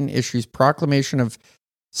Great Britain issues proclamation of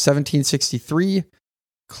 1763,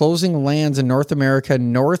 closing lands in North America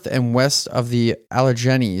north and west of the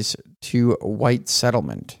Alleghenies to white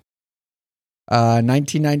settlement.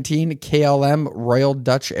 1919, KLM Royal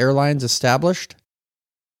Dutch Airlines established.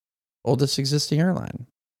 Oldest existing airline.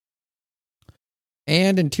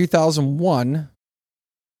 And in 2001,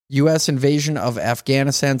 U.S. invasion of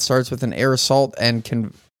Afghanistan starts with an air assault and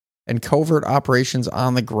covert operations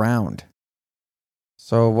on the ground.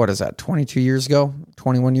 So what is that, 22 years ago?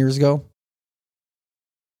 21 years ago?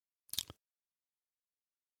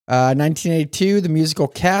 1982, the musical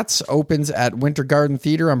Cats opens at Winter Garden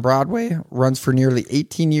Theater on Broadway, runs for nearly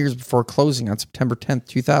 18 years before closing on September 10th,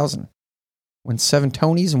 2000. Wins 7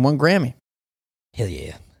 Tonys and 1 Grammy. Hell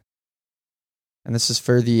yeah. And this is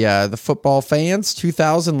for the football fans.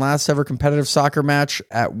 2000, last ever competitive soccer match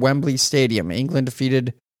at Wembley Stadium. England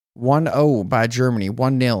defeated 1-0 by Germany,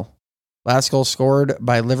 1-0. Last goal scored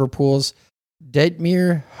by Liverpool's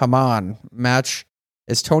Deitmir Hamann. Match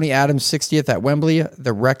is Tony Adams' 60th at Wembley,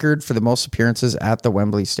 the record for the most appearances at the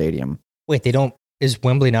Wembley Stadium. Wait, is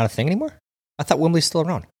Wembley not a thing anymore? I thought Wembley's still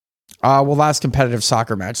around. Well, last competitive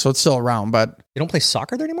soccer match, so it's still around, but They don't play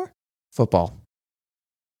soccer there anymore? football.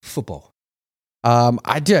 I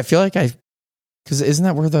feel like because isn't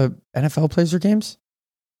that where the NFL plays their games?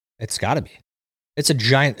 It's got to be. It's a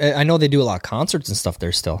giant. I know they do a lot of concerts and stuff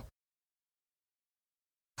there still.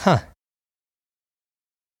 Huh.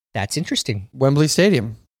 That's interesting. Wembley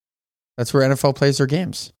Stadium. That's where NFL plays their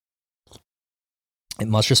games. It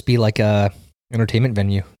must just be like a entertainment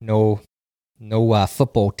venue. No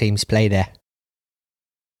football teams play there.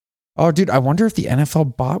 Oh, dude, I wonder if the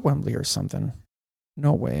NFL bought Wembley or something.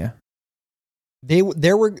 No way.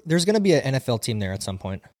 There's going to be an NFL team there at some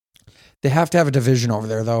point. They have to have a division over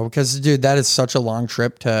there, though, because, dude, that is such a long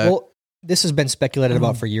trip to... Well, this has been speculated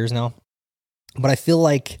about for years now, but I feel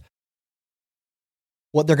like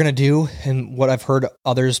what they're going to do and what I've heard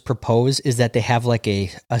others propose is that they have like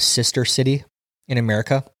a sister city in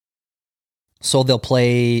America. So they'll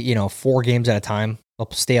play, 4 games at a time.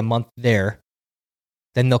 They'll stay a month there.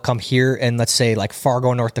 Then they'll come here and let's say like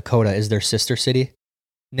Fargo, North Dakota is their sister city.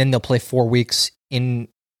 And then they'll play 4 weeks in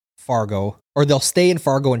Fargo, or they'll stay in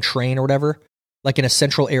Fargo and train or whatever, like in a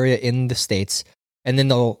central area in the States. And then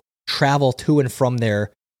they'll travel to and from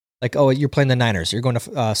there. Like, oh, you're playing the Niners. You're going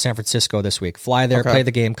to San Francisco this week. Fly there, play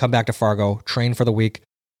the game, come back to Fargo, train for the week,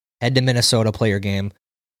 head to Minnesota, play your game,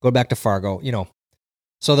 go back to Fargo,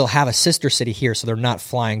 So they'll have a sister city here, so they're not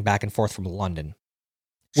flying back and forth from London,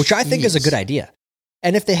 which I think is a good idea.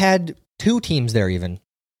 And if they had 2 teams there even,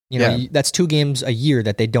 that's 2 games a year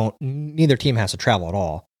that neither team has to travel at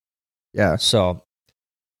all. Yeah. So,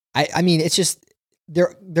 I mean, it's just,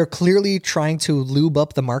 they're clearly trying to lube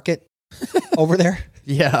up the market over there.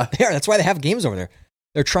 Yeah. That's why they have games over there.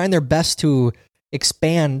 They're trying their best to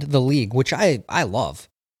expand the league, which I love.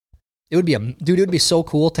 It would be so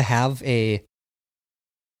cool to have a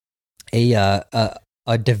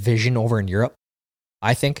division over in Europe,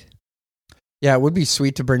 I think. Yeah, it would be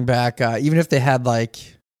sweet to bring back, even if they had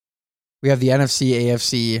we have the NFC,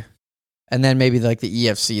 AFC, and then maybe like the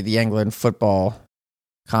EFC, the England Football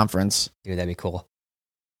Conference. Dude, that'd be cool.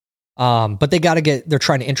 But they're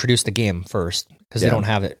trying to introduce the game first because they don't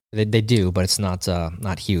have it. They do, but it's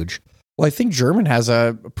not huge. Well, I think German has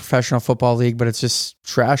a professional football league, but it's just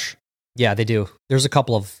trash. Yeah, they do. There's a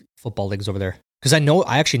couple of football leagues over there. Because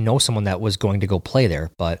I actually know someone that was going to go play there,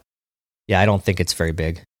 but yeah, I don't think it's very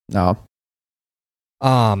big. No.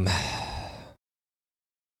 One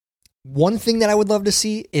thing that I would love to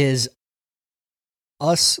see is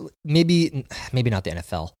us, maybe not the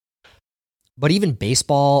NFL, but even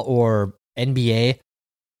baseball or NBA,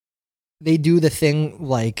 they do the thing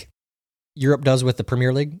like Europe does with the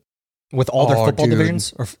Premier League, with all their football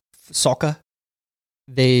divisions, or soccer.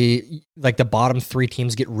 They, like, the bottom 3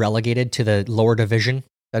 teams get relegated to the lower division.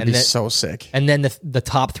 That'd be so sick. And then the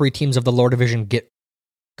top 3 teams of the lower division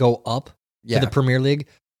go up to the Premier League.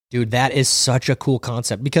 Dude, that is such a cool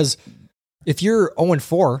concept, because if you're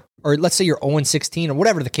 0-4, or let's say you're 0-16, or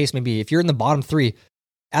whatever the case may be, if you're in the bottom 3,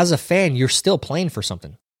 as a fan, you're still playing for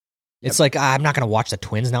something. It's like, I'm not going to watch the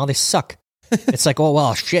Twins now. They suck. It's like, oh,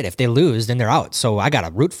 well, shit, if they lose, then they're out. So I got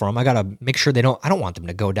to root for them. I got to make sure I don't want them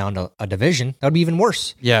to go down to a division. That would be even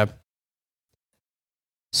worse. Yeah.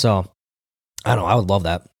 So, I don't know. I would love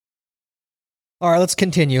that. All right, let's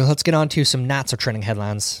continue. Let's get on to some not-so-trending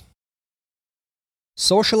headlines.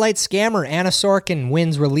 Socialite scammer Anna Sorokin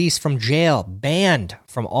wins release from jail, banned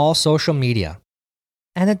from all social media.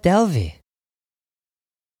 Anna Delvey.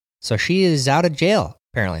 So she is out of jail,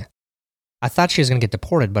 apparently. I thought she was going to get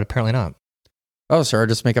deported, but apparently not. Oh, so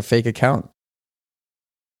just make a fake account.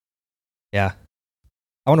 Yeah.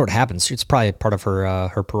 I wonder what happens. It's probably part of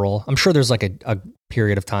her parole. I'm sure there's like a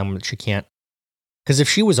period of time when she can't. Because if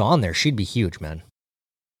she was on there, she'd be huge, man.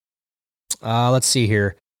 Let's see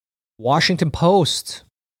here. Washington Post.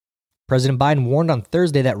 President Biden warned on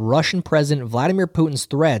Thursday that Russian President Vladimir Putin's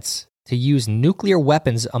threats to use nuclear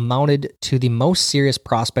weapons amounted to the most serious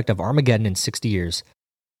prospect of Armageddon in 60 years.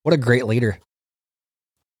 What a great leader.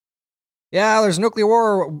 Yeah, there's nuclear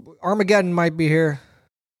war. Armageddon might be here.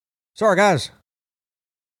 Sorry, guys.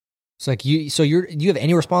 It's like, do you have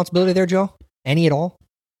any responsibility there, Joe? Any at all?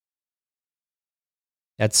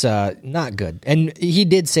 That's not good. And he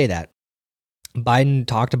did say that. Biden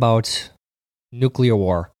talked about nuclear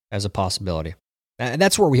war as a possibility. And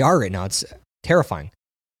that's where we are right now. It's terrifying.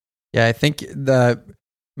 Yeah, I think the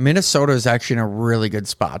Minnesota is actually in a really good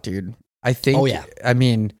spot, dude. I think. Oh, yeah. I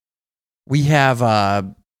mean, we have.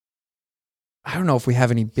 I don't know if we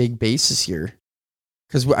have any big bases here,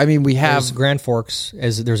 because I mean we have there's Grand Forks.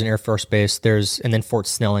 There's an Air Force base. And then Fort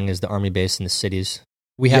Snelling is the Army base in the cities.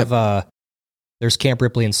 We have there's Camp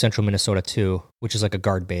Ripley in central Minnesota too, which is like a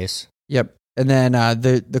guard base. Yep. And then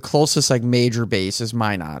the closest like major base is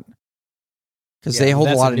Minot, because they hold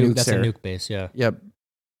a lot of nukes. That's there. a nuke base, yeah. Yep.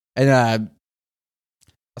 And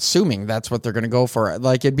assuming that's what they're going to go for,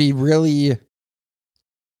 like it'd be really.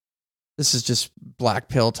 This is just black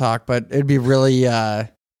pill talk, but it'd be really. I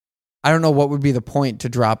don't know what would be the point to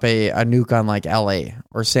drop a nuke on like LA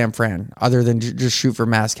or San Fran, other than just shoot for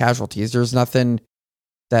mass casualties. There's nothing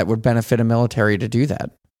that would benefit a military to do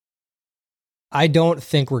that. I don't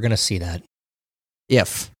think we're going to see that.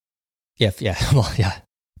 If yeah, well, yeah.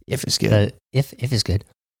 If it's good. If is good.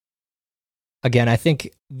 Again, I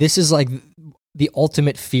think this is like the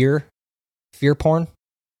ultimate fear porn.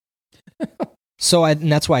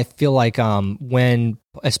 And that's why I feel like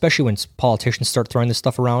especially when politicians start throwing this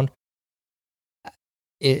stuff around,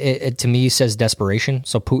 it to me says desperation.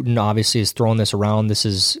 So Putin obviously is throwing this around.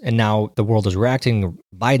 And now the world is reacting.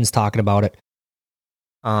 Biden's talking about it.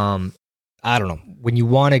 I don't know. When you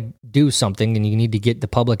want to do something and you need to get the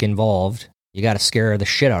public involved, you got to scare the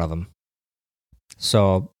shit out of them.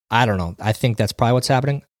 So I don't know. I think that's probably what's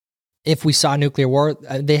happening. If we saw nuclear war,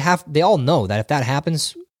 they all know that if that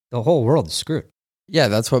happens, the whole world is screwed. Yeah,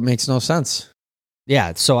 that's what makes no sense.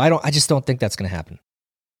 Yeah, so I just don't think that's going to happen.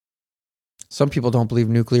 Some people don't believe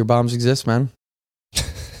nuclear bombs exist, man.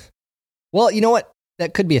 Well, you know what?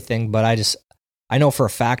 That could be a thing, but I know for a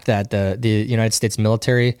fact that the United States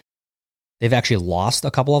military, they've actually lost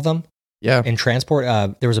a couple of them. Yeah. In transport.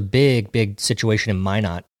 There was a big situation in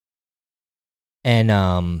Minot,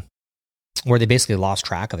 and where they basically lost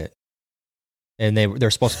track of it. And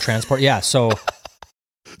they're supposed to transport. Yeah, so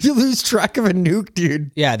you lose track of a nuke,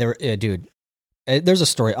 dude. Yeah, dude. There's a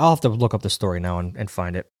story. I'll have to look up the story now and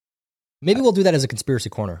find it. Maybe we'll do that as a conspiracy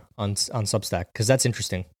corner on Substack, because that's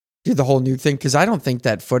interesting. Dude, the whole nuke thing, because I don't think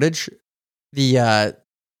that footage, the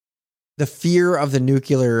fear of the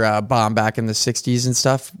nuclear bomb back in the 60s and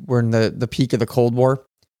stuff, were in the peak of the Cold War.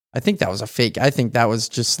 I think that was a fake. I think that was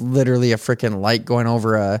just literally a freaking light going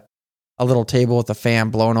over a little table with a fan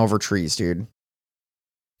blowing over trees, dude.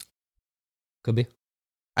 Could be.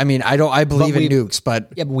 I mean, I believe in nukes,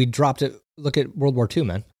 but... Yeah, but we dropped it. Look at World War II,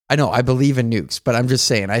 man. I know, I believe in nukes, but I'm just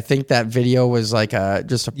saying, I think that video was like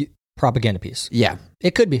just a... Propaganda piece. Yeah.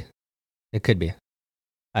 It could be. It could be.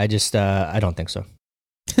 I just, I don't think so.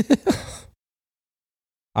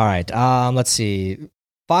 All right. Let's see.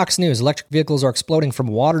 Fox News, electric vehicles are exploding from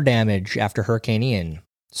water damage after Hurricane Ian.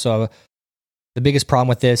 So the biggest problem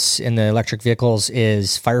with this in the electric vehicles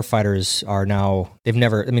is firefighters are now,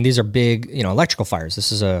 these are big, electrical fires.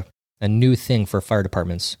 This is a new thing for fire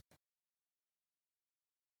departments.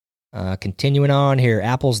 Continuing on here,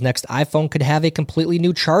 Apple's next iPhone could have a completely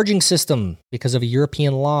new charging system because of a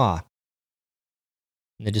European law.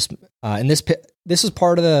 And they just, this is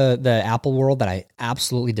part of the Apple world that I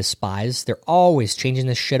absolutely despise. They're always changing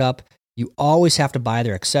this shit up. You always have to buy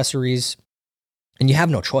their accessories, and you have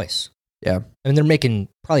no choice. Yeah. I mean, they're making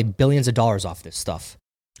probably billions of dollars off this stuff.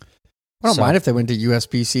 I don't mind if they went to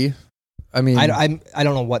USB-C. I mean, I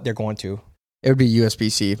don't know what they're going to. It would be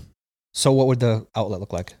USB-C. So what would the outlet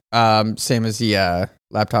look like? Same as the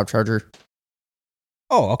laptop charger.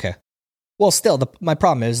 Oh, okay. Well, still, my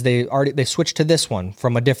problem is they switched to this one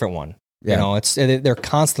from a different one. Yeah. They're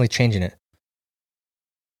constantly changing it.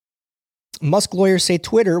 Musk lawyers say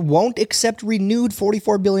Twitter won't accept renewed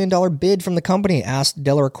 $44 billion bid from the company, asked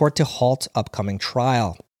Delaware court to halt upcoming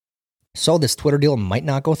trial. So this Twitter deal might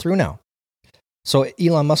not go through now. So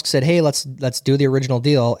Elon Musk said, hey, let's do the original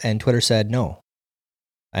deal, and Twitter said no.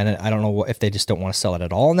 And I don't know if they just don't want to sell it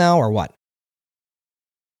at all now or what.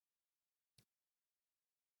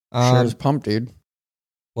 Shares pumped, dude.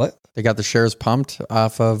 What? They got the shares pumped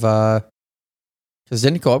off of, because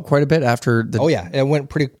didn't it go up quite a bit after the... Oh, yeah. It went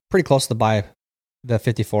pretty close to buy the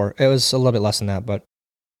 54. It was a little bit less than that, but...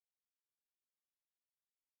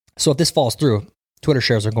 So if this falls through, Twitter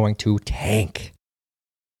shares are going to tank.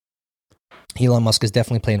 Elon Musk is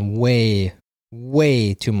definitely playing way,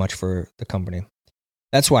 way too much for the company.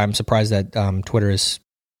 That's why I'm surprised that Twitter is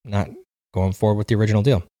not going forward with the original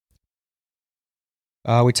deal.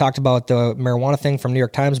 We talked about the marijuana thing from New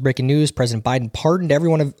York Times. Breaking news, President Biden pardoned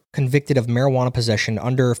everyone convicted of marijuana possession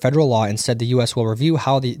under federal law and said the U.S. will review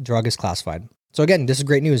how the drug is classified. So again, this is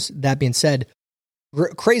great news. That being said,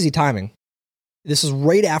 crazy timing. This is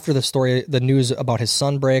right after the story, the news about his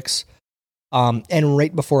son breaks, and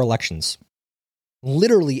right before elections.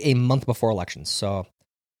 Literally a month before elections. So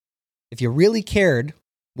if you really cared,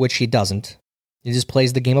 which he doesn't, he just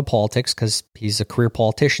plays the game of politics because he's a career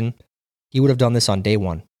politician. He would have done this on day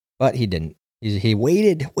one, but he didn't. He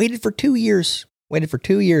waited for 2 years,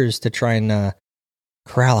 to try and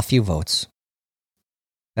corral a few votes.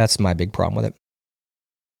 That's my big problem with it.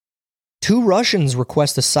 2 Russians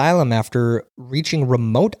request asylum after reaching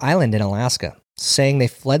remote island in Alaska, saying they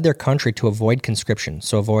fled their country to avoid conscription,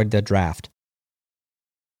 so avoid the draft.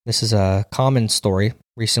 This is a common story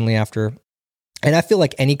recently after, and I feel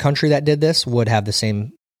like any country that did this would have the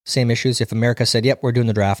same issues. If America said, yep, we're doing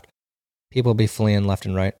the draft, people will be fleeing left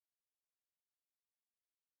and right.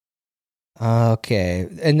 Okay.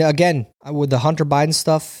 And again, with the Hunter Biden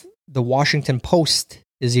stuff, the Washington Post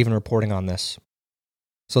is even reporting on this.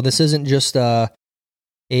 So this isn't just a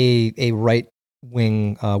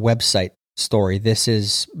right-wing website story. This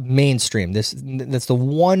is mainstream. That's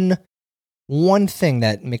the one thing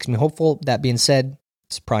that makes me hopeful. That being said,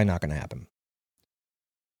 it's probably not going to happen.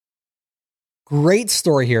 Great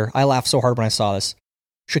story here. I laughed so hard when I saw this.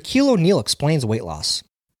 Shaquille O'Neal explains weight loss.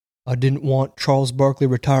 I didn't want Charles Barkley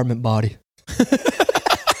retirement body.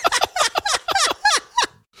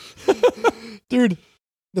 Dude,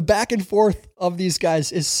 the back and forth of these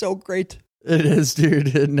guys is so great. It is,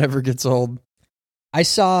 dude. It never gets old. I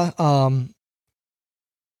saw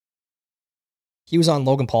he was on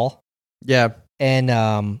Logan Paul. Yeah.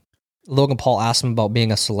 And Logan Paul asked him about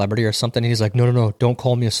being a celebrity or something. He's like, no, don't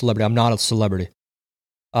call me a celebrity. I'm not a celebrity.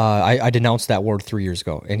 I denounced that word 3 years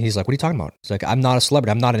ago. And he's like, what are you talking about? He's like, I'm not a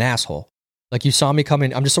celebrity. I'm not an asshole. Like, you saw me come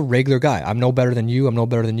in. I'm just a regular guy. I'm no better than you. I'm no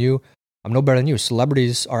better than you. I'm no better than you.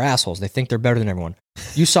 Celebrities are assholes. They think they're better than everyone.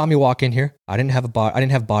 You saw me walk in here. I didn't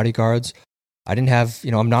have bodyguards. I didn't have,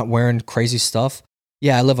 I'm not wearing crazy stuff.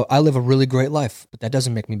 Yeah, I live a really great life, but that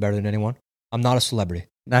doesn't make me better than anyone. I'm not a celebrity.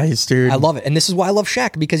 Nice, dude. I love it. And this is why I love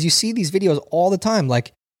Shaq, because you see these videos all the time.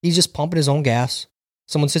 Like, he's just pumping his own gas.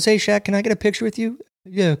 Someone says, hey, Shaq, can I get a picture with you?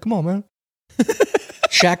 Yeah, come on, man.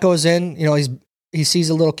 Shaq goes in, he sees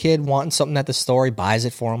a little kid wanting something at the store, he buys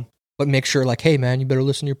it for him, but make sure, like, hey, man, you better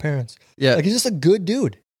listen to your parents. Yeah. Like, he's just a good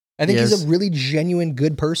dude. I think he's a really genuine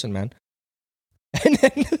good person, man. And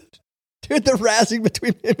then, dude, the razzing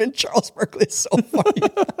between him and Charles Barkley is so funny.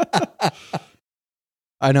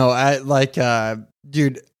 I know.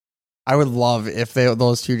 Dude, I would love if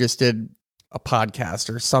those two just did a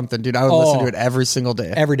podcast or something, dude. I would listen to it every single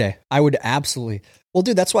day. Every day. I would absolutely. Well,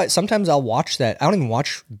 dude, that's why sometimes I'll watch that. I don't even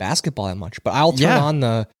watch basketball that much, but I'll turn on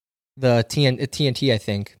the TNT, I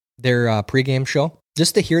think, their pregame show.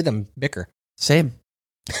 just to hear them bicker. Same.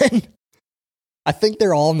 I think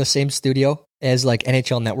they're all in the same studio as like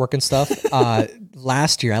NHL Network and stuff.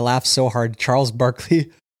 Last year, I laughed so hard. Charles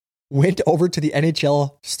Barkley went over to the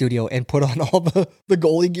NHL studio and put on all the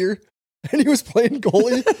goalie gear, and he was playing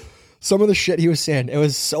goalie. Some of the shit he was saying, it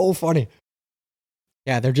was so funny.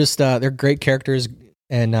 Yeah, they're just they're great characters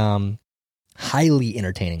and highly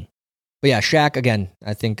entertaining. But yeah, Shaq again,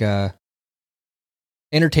 I think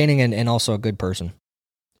entertaining and also a good person.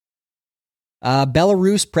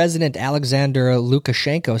 Belarus President Alexander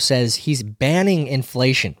Lukashenko says he's banning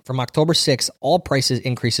inflation. From October 6th, all prices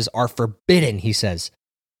increases are forbidden, he says.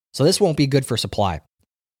 So this won't be good for supply.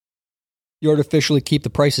 You artificially keep the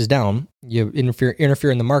prices down. You interfere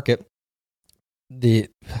in the market.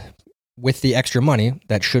 With the extra money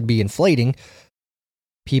that should be inflating,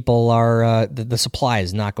 people are the supply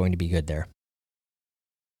is not going to be good there.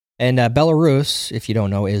 And Belarus, if you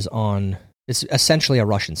don't know, it's essentially a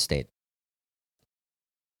Russian state.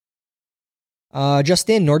 Just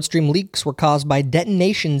in, Nord Stream leaks were caused by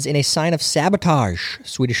detonations in a sign of sabotage.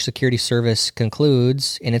 Swedish Security Service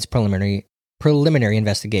concludes in its preliminary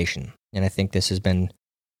investigation. And I think this has been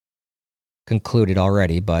concluded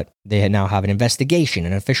already, but they now have an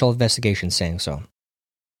official investigation saying so.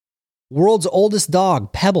 World's oldest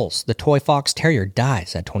dog, Pebbles, the toy fox terrier,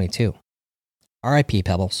 dies at 22. R.I.P.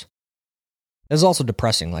 Pebbles. This is also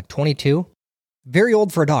depressing, like 22. Very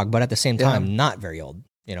old for a dog, but at the same time, not very old,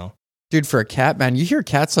 you know? Dude, for a cat, man, you hear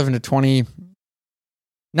cats living to 20,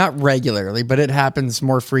 not regularly, but it happens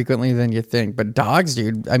more frequently than you think. But dogs,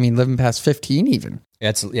 dude, I mean, living past 15 even.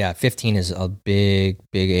 15 is a big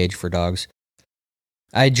age for dogs.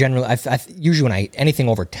 I usually when anything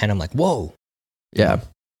over 10, I'm like, whoa. Yeah.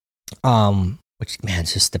 Which, man,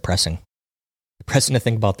 it's just depressing. Depressing to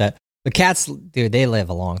think about that. The cats, dude, they live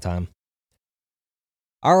a long time.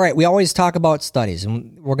 All right, we always talk about studies,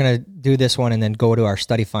 and we're going to do this one and then go to our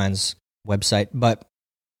study finds website. But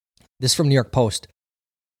this is from New York Post.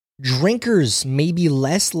 Drinkers may be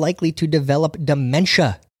less likely to develop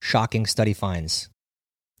dementia, shocking study finds.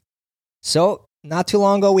 So, not too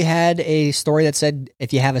long ago, we had a story that said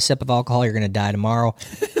if you have a sip of alcohol, you're going to die tomorrow.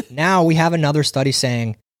 Now we have another study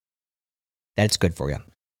saying that it's good for you.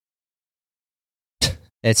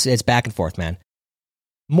 It's back and forth, man.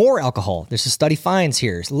 More alcohol. There's a study finds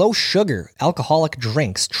here. Low sugar alcoholic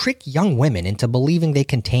drinks trick young women into believing they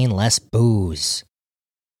contain less booze.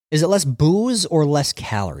 Is it less booze or less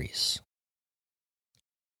calories?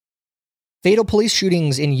 Fatal police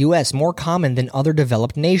shootings in U.S. more common than other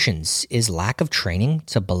developed nations. Is lack of training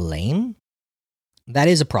to blame? That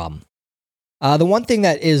is a problem. The one thing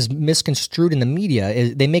that is misconstrued in the media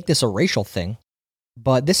is they make this a racial thing,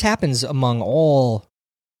 but this happens among all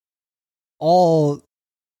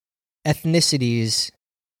ethnicities.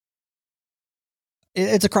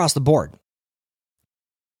 It's across the board.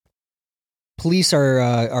 Police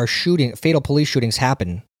are shooting. Fatal police shootings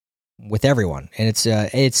happen with everyone, and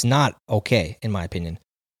it's not okay, in my opinion.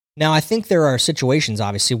 Now, I think there are situations,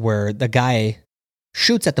 obviously, where the guy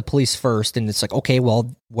shoots at the police first, and it's like, okay,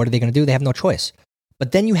 well, what are they going to do? They have no choice.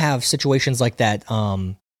 But then you have situations like that,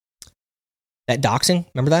 that doxing.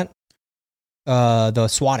 Remember that? The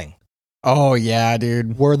swatting. Oh yeah,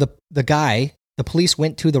 dude. Where the police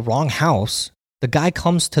went to the wrong house. The guy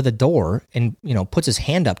comes to the door and, puts his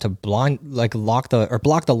hand up to block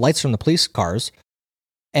the lights from the police cars.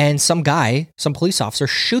 And some police officer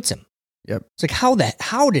shoots him. Yep. It's like,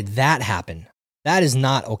 how did that happen? That is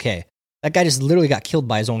not okay. That guy just literally got killed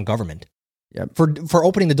by his own government. Yep. For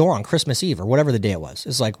opening the door on Christmas Eve or whatever the day it was.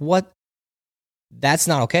 It's like, what? That's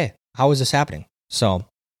not okay. How is this happening? So,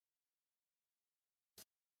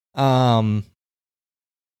 all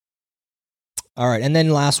right, and then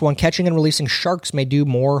last one, catching and releasing sharks may do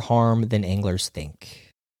more harm than anglers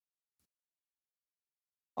think.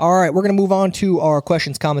 All right, we're going to move on to our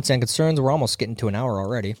questions, comments, and concerns. We're almost getting to an hour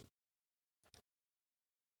already.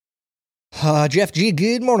 Jeff G,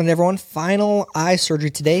 good morning, everyone. Final eye surgery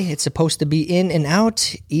today. It's supposed to be in and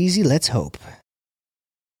out. Easy, let's hope.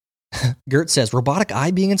 Gert says, robotic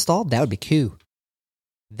eye being installed? That would be cool.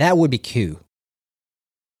 That would be cool.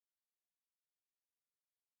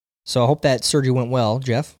 So I hope that surgery went well,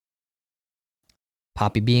 Jeff.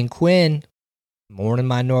 Poppy B and Quinn. Morning,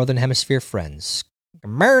 my Northern Hemisphere friends.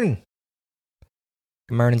 Good morning.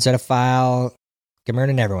 Good morning, Zetaphile. Good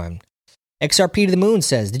morning, everyone. XRP to the Moon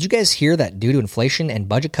says, did you guys hear that due to inflation and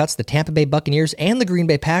budget cuts, the Tampa Bay Buccaneers and the Green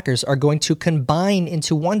Bay Packers are going to combine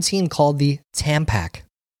into one team called the Tampack?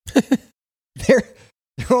 They're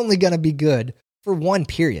only going to be good for one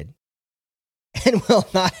period and will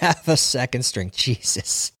not have a second string.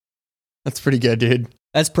 Jesus. That's pretty good, dude.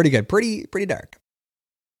 That's pretty good. Pretty dark.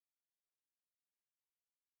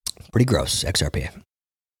 Pretty gross, XRP.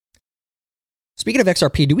 Speaking of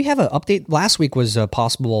XRP, do we have an update? Last week was a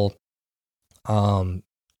possible ruling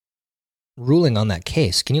on that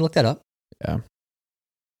case. Can you look that up? Yeah.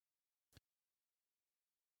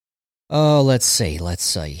 Oh, let's see.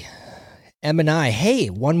 M&I, hey,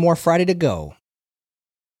 one more Friday to go.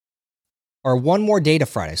 Or one more day to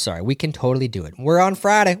Friday. Sorry, we can totally do it. We're on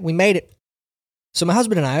Friday. We made it. So my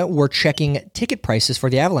husband and I were checking ticket prices for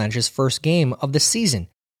the Avalanche's first game of the season.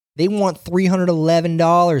 They want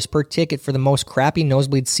 $311 per ticket for the most crappy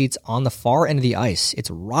nosebleed seats on the far end of the ice.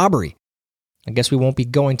 It's robbery. I guess we won't be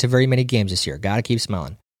going to very many games this year. Gotta keep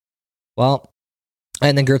smiling. Well,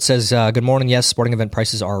 and then Gert says, good morning. Yes, sporting event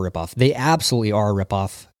prices are a ripoff. They absolutely are a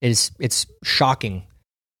ripoff. It's shocking,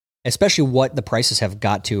 especially what the prices have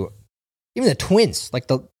got to. Even the Twins, like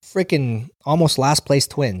the freaking almost last place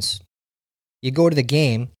Twins. You go to the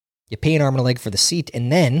game, you pay an arm and a leg for the seat,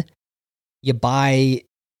 and then you buy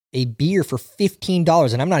a beer for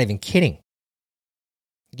 $15. And I'm not even kidding.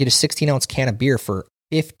 You get a 16-ounce can of beer for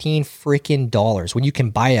 $15 freaking dollars when you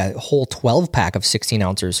can buy a whole 12-pack of 16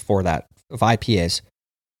 ounces for that, of IPAs.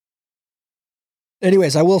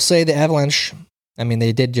 Anyways, I will say the Avalanche, I mean,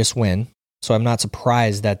 they did just win, so I'm not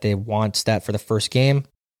surprised that they want that for the first game.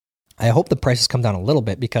 I hope the prices come down a little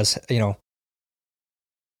bit because, you know,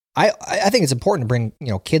 I think it's important to bring, you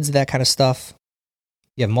know, kids to that kind of stuff.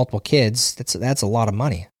 You have multiple kids, that's a lot of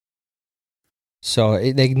money. So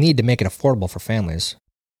they need to make it affordable for families,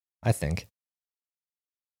 I think.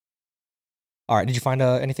 All right, did you find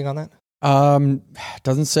anything on that?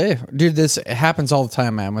 Doesn't say. Dude, this happens all the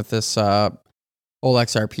time, man, with this whole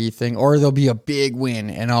XRP thing. Or there'll be a big win,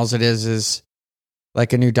 and all it is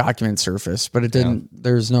like a new document surface, but it didn't,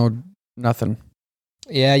 there's nothing.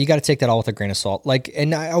 Yeah, you got to take that all with a grain of salt. Like,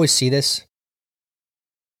 and I always see this.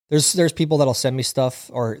 There's people that'll send me stuff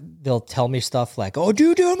or they'll tell me stuff like, oh,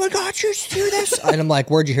 dude, oh my God, you hear this? And I'm like,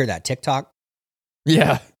 where'd you hear that? TikTok?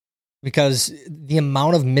 Yeah. Because the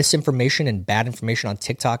amount of misinformation and bad information on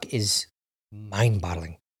TikTok is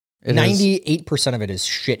mind-boggling. 98% of it is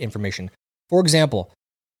shit information. For example,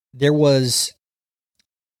 it was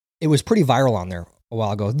pretty viral on there a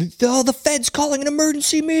while ago. The Fed's calling an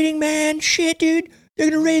emergency meeting, man. Shit, dude. They're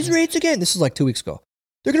going to raise rates again. This is like 2 weeks ago.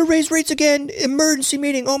 They're going to raise rates again. Emergency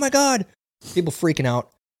meeting. Oh my God. People freaking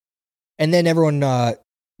out. And then everyone,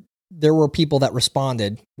 there were people that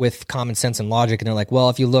responded with common sense and logic. And they're like, well,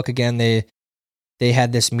 if you look again, they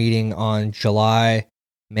had this meeting on July,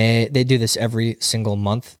 May. They do this every single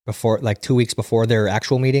month before, like 2 weeks before their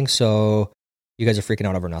actual meeting. So you guys are freaking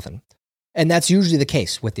out over nothing. And that's usually the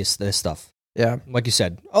case with this stuff. Yeah. Like you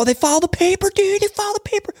said, oh, they filed the paper, dude. They filed the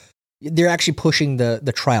paper. They're actually pushing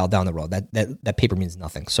the trial down the road. That paper means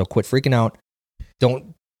nothing. So quit freaking out.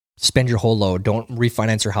 Don't spend your whole load. Don't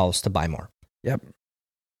refinance your house to buy more. Yep.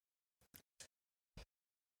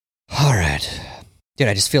 All right. Dude,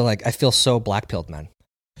 I just feel so black-pilled, man.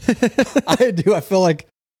 I do. I feel like,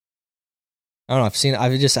 I don't know.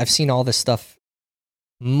 I've seen all this stuff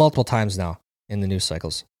multiple times now in the news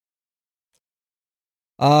cycles.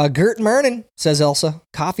 Gert Mernon, says Elsa,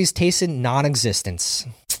 coffee's tasting non-existence.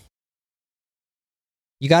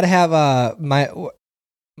 You got to have, my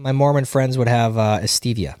Mormon friends would have a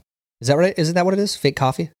stevia. Is that right? Isn't that what it is? Fake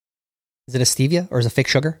coffee? Is it a stevia or is it fake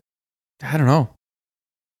sugar? I don't know.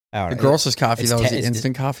 The grossest coffee, though, is the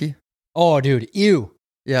instant coffee. Oh, dude. Ew.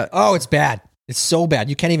 Yeah. Oh, it's bad. It's so bad.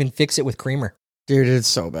 You can't even fix it with creamer. Dude, it's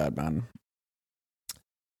so bad, man.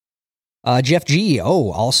 Jeff G.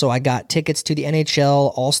 Oh, also, I got tickets to the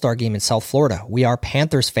NHL All-Star game in South Florida. We are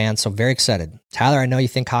Panthers fans, so very excited. Tyler, I know you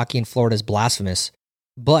think hockey in Florida is blasphemous,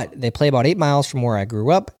 but they play about 8 miles from where I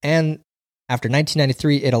grew up, and after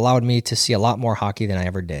 1993, it allowed me to see a lot more hockey than I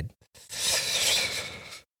ever did.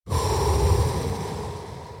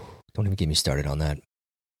 Don't even get me started on that.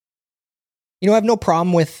 You know, I have no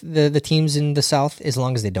problem with the teams in the South as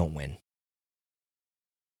long as they don't win.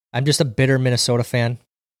 I'm just a bitter Minnesota fan.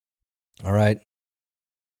 All right.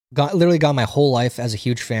 Literally got my whole life as a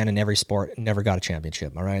huge fan in every sport and never got a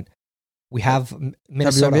championship. All right. We have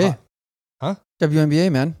Minnesota. WNBA. Huh?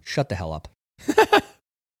 WNBA, man. Shut the hell up. You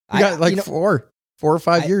got like 4 or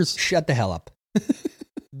 5 years. Shut the hell up.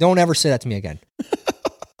 Don't ever say that to me again.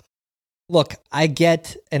 Look, I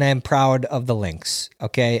get and I'm proud of the Lynx,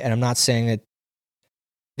 okay? And I'm not saying that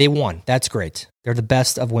they won. That's great. They're the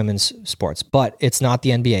best of women's sports, but it's not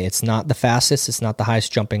the NBA. It's not the fastest. It's not the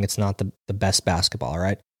highest jumping. It's not the best basketball, all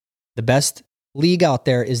right? The best league out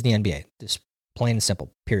there is the NBA. Just plain and simple,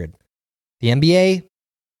 period. The NBA,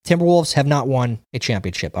 Timberwolves have not won a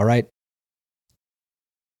championship, all right?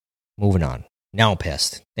 Moving on. Now I'm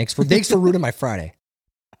pissed. Thanks for ruining my Friday.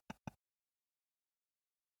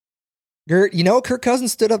 Gert, Kirk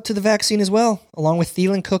Cousins stood up to the vaccine as well, along with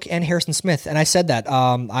Thielen, Cook, and Harrison Smith. And I said that.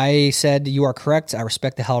 I said, you are correct. I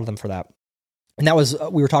respect the hell out of them for that. And that was,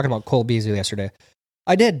 we were talking about Cole Beasley yesterday.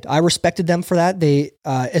 I did. I respected them for that. They,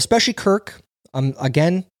 especially Kirk.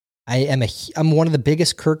 Again, I'm one of the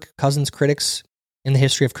biggest Kirk Cousins critics in the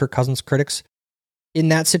history of Kirk Cousins critics. In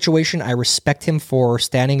that situation, I respect him for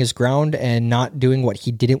standing his ground and not doing what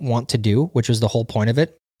he didn't want to do, which was the whole point of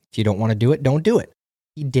it. If you don't want to do it, don't do it.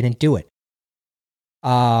 He didn't do it.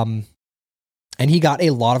 And he got a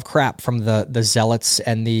lot of crap from the zealots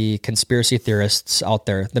and the conspiracy theorists out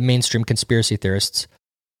there, the mainstream conspiracy theorists.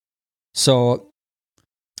 So,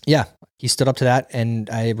 yeah, he stood up to that, and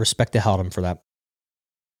I respect the hell out of him for that.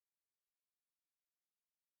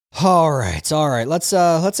 All right. Let's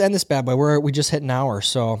end this bad boy. We just hit an hour,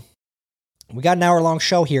 so we got an hour-long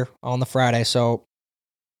show here on the Friday. So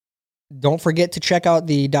don't forget to check out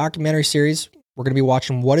the documentary series. We're going to be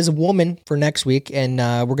watching What is a Woman for next week, and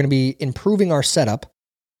we're going to be improving our setup.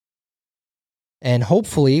 And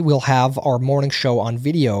hopefully we'll have our morning show on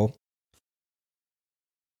video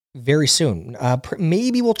very soon.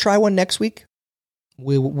 Maybe we'll try one next week.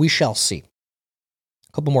 We shall see.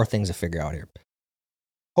 A couple more things to figure out here.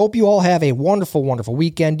 Hope you all have a wonderful, wonderful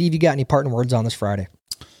weekend. Dave, you got any parting words on this Friday?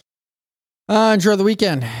 Enjoy the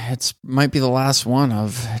weekend. It might be the last one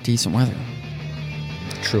of decent weather.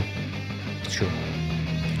 True.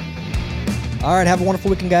 All right, have a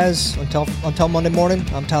wonderful weekend, guys. Until Monday morning,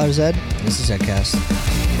 I'm Tyler Zed. This is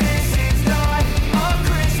Zedcast.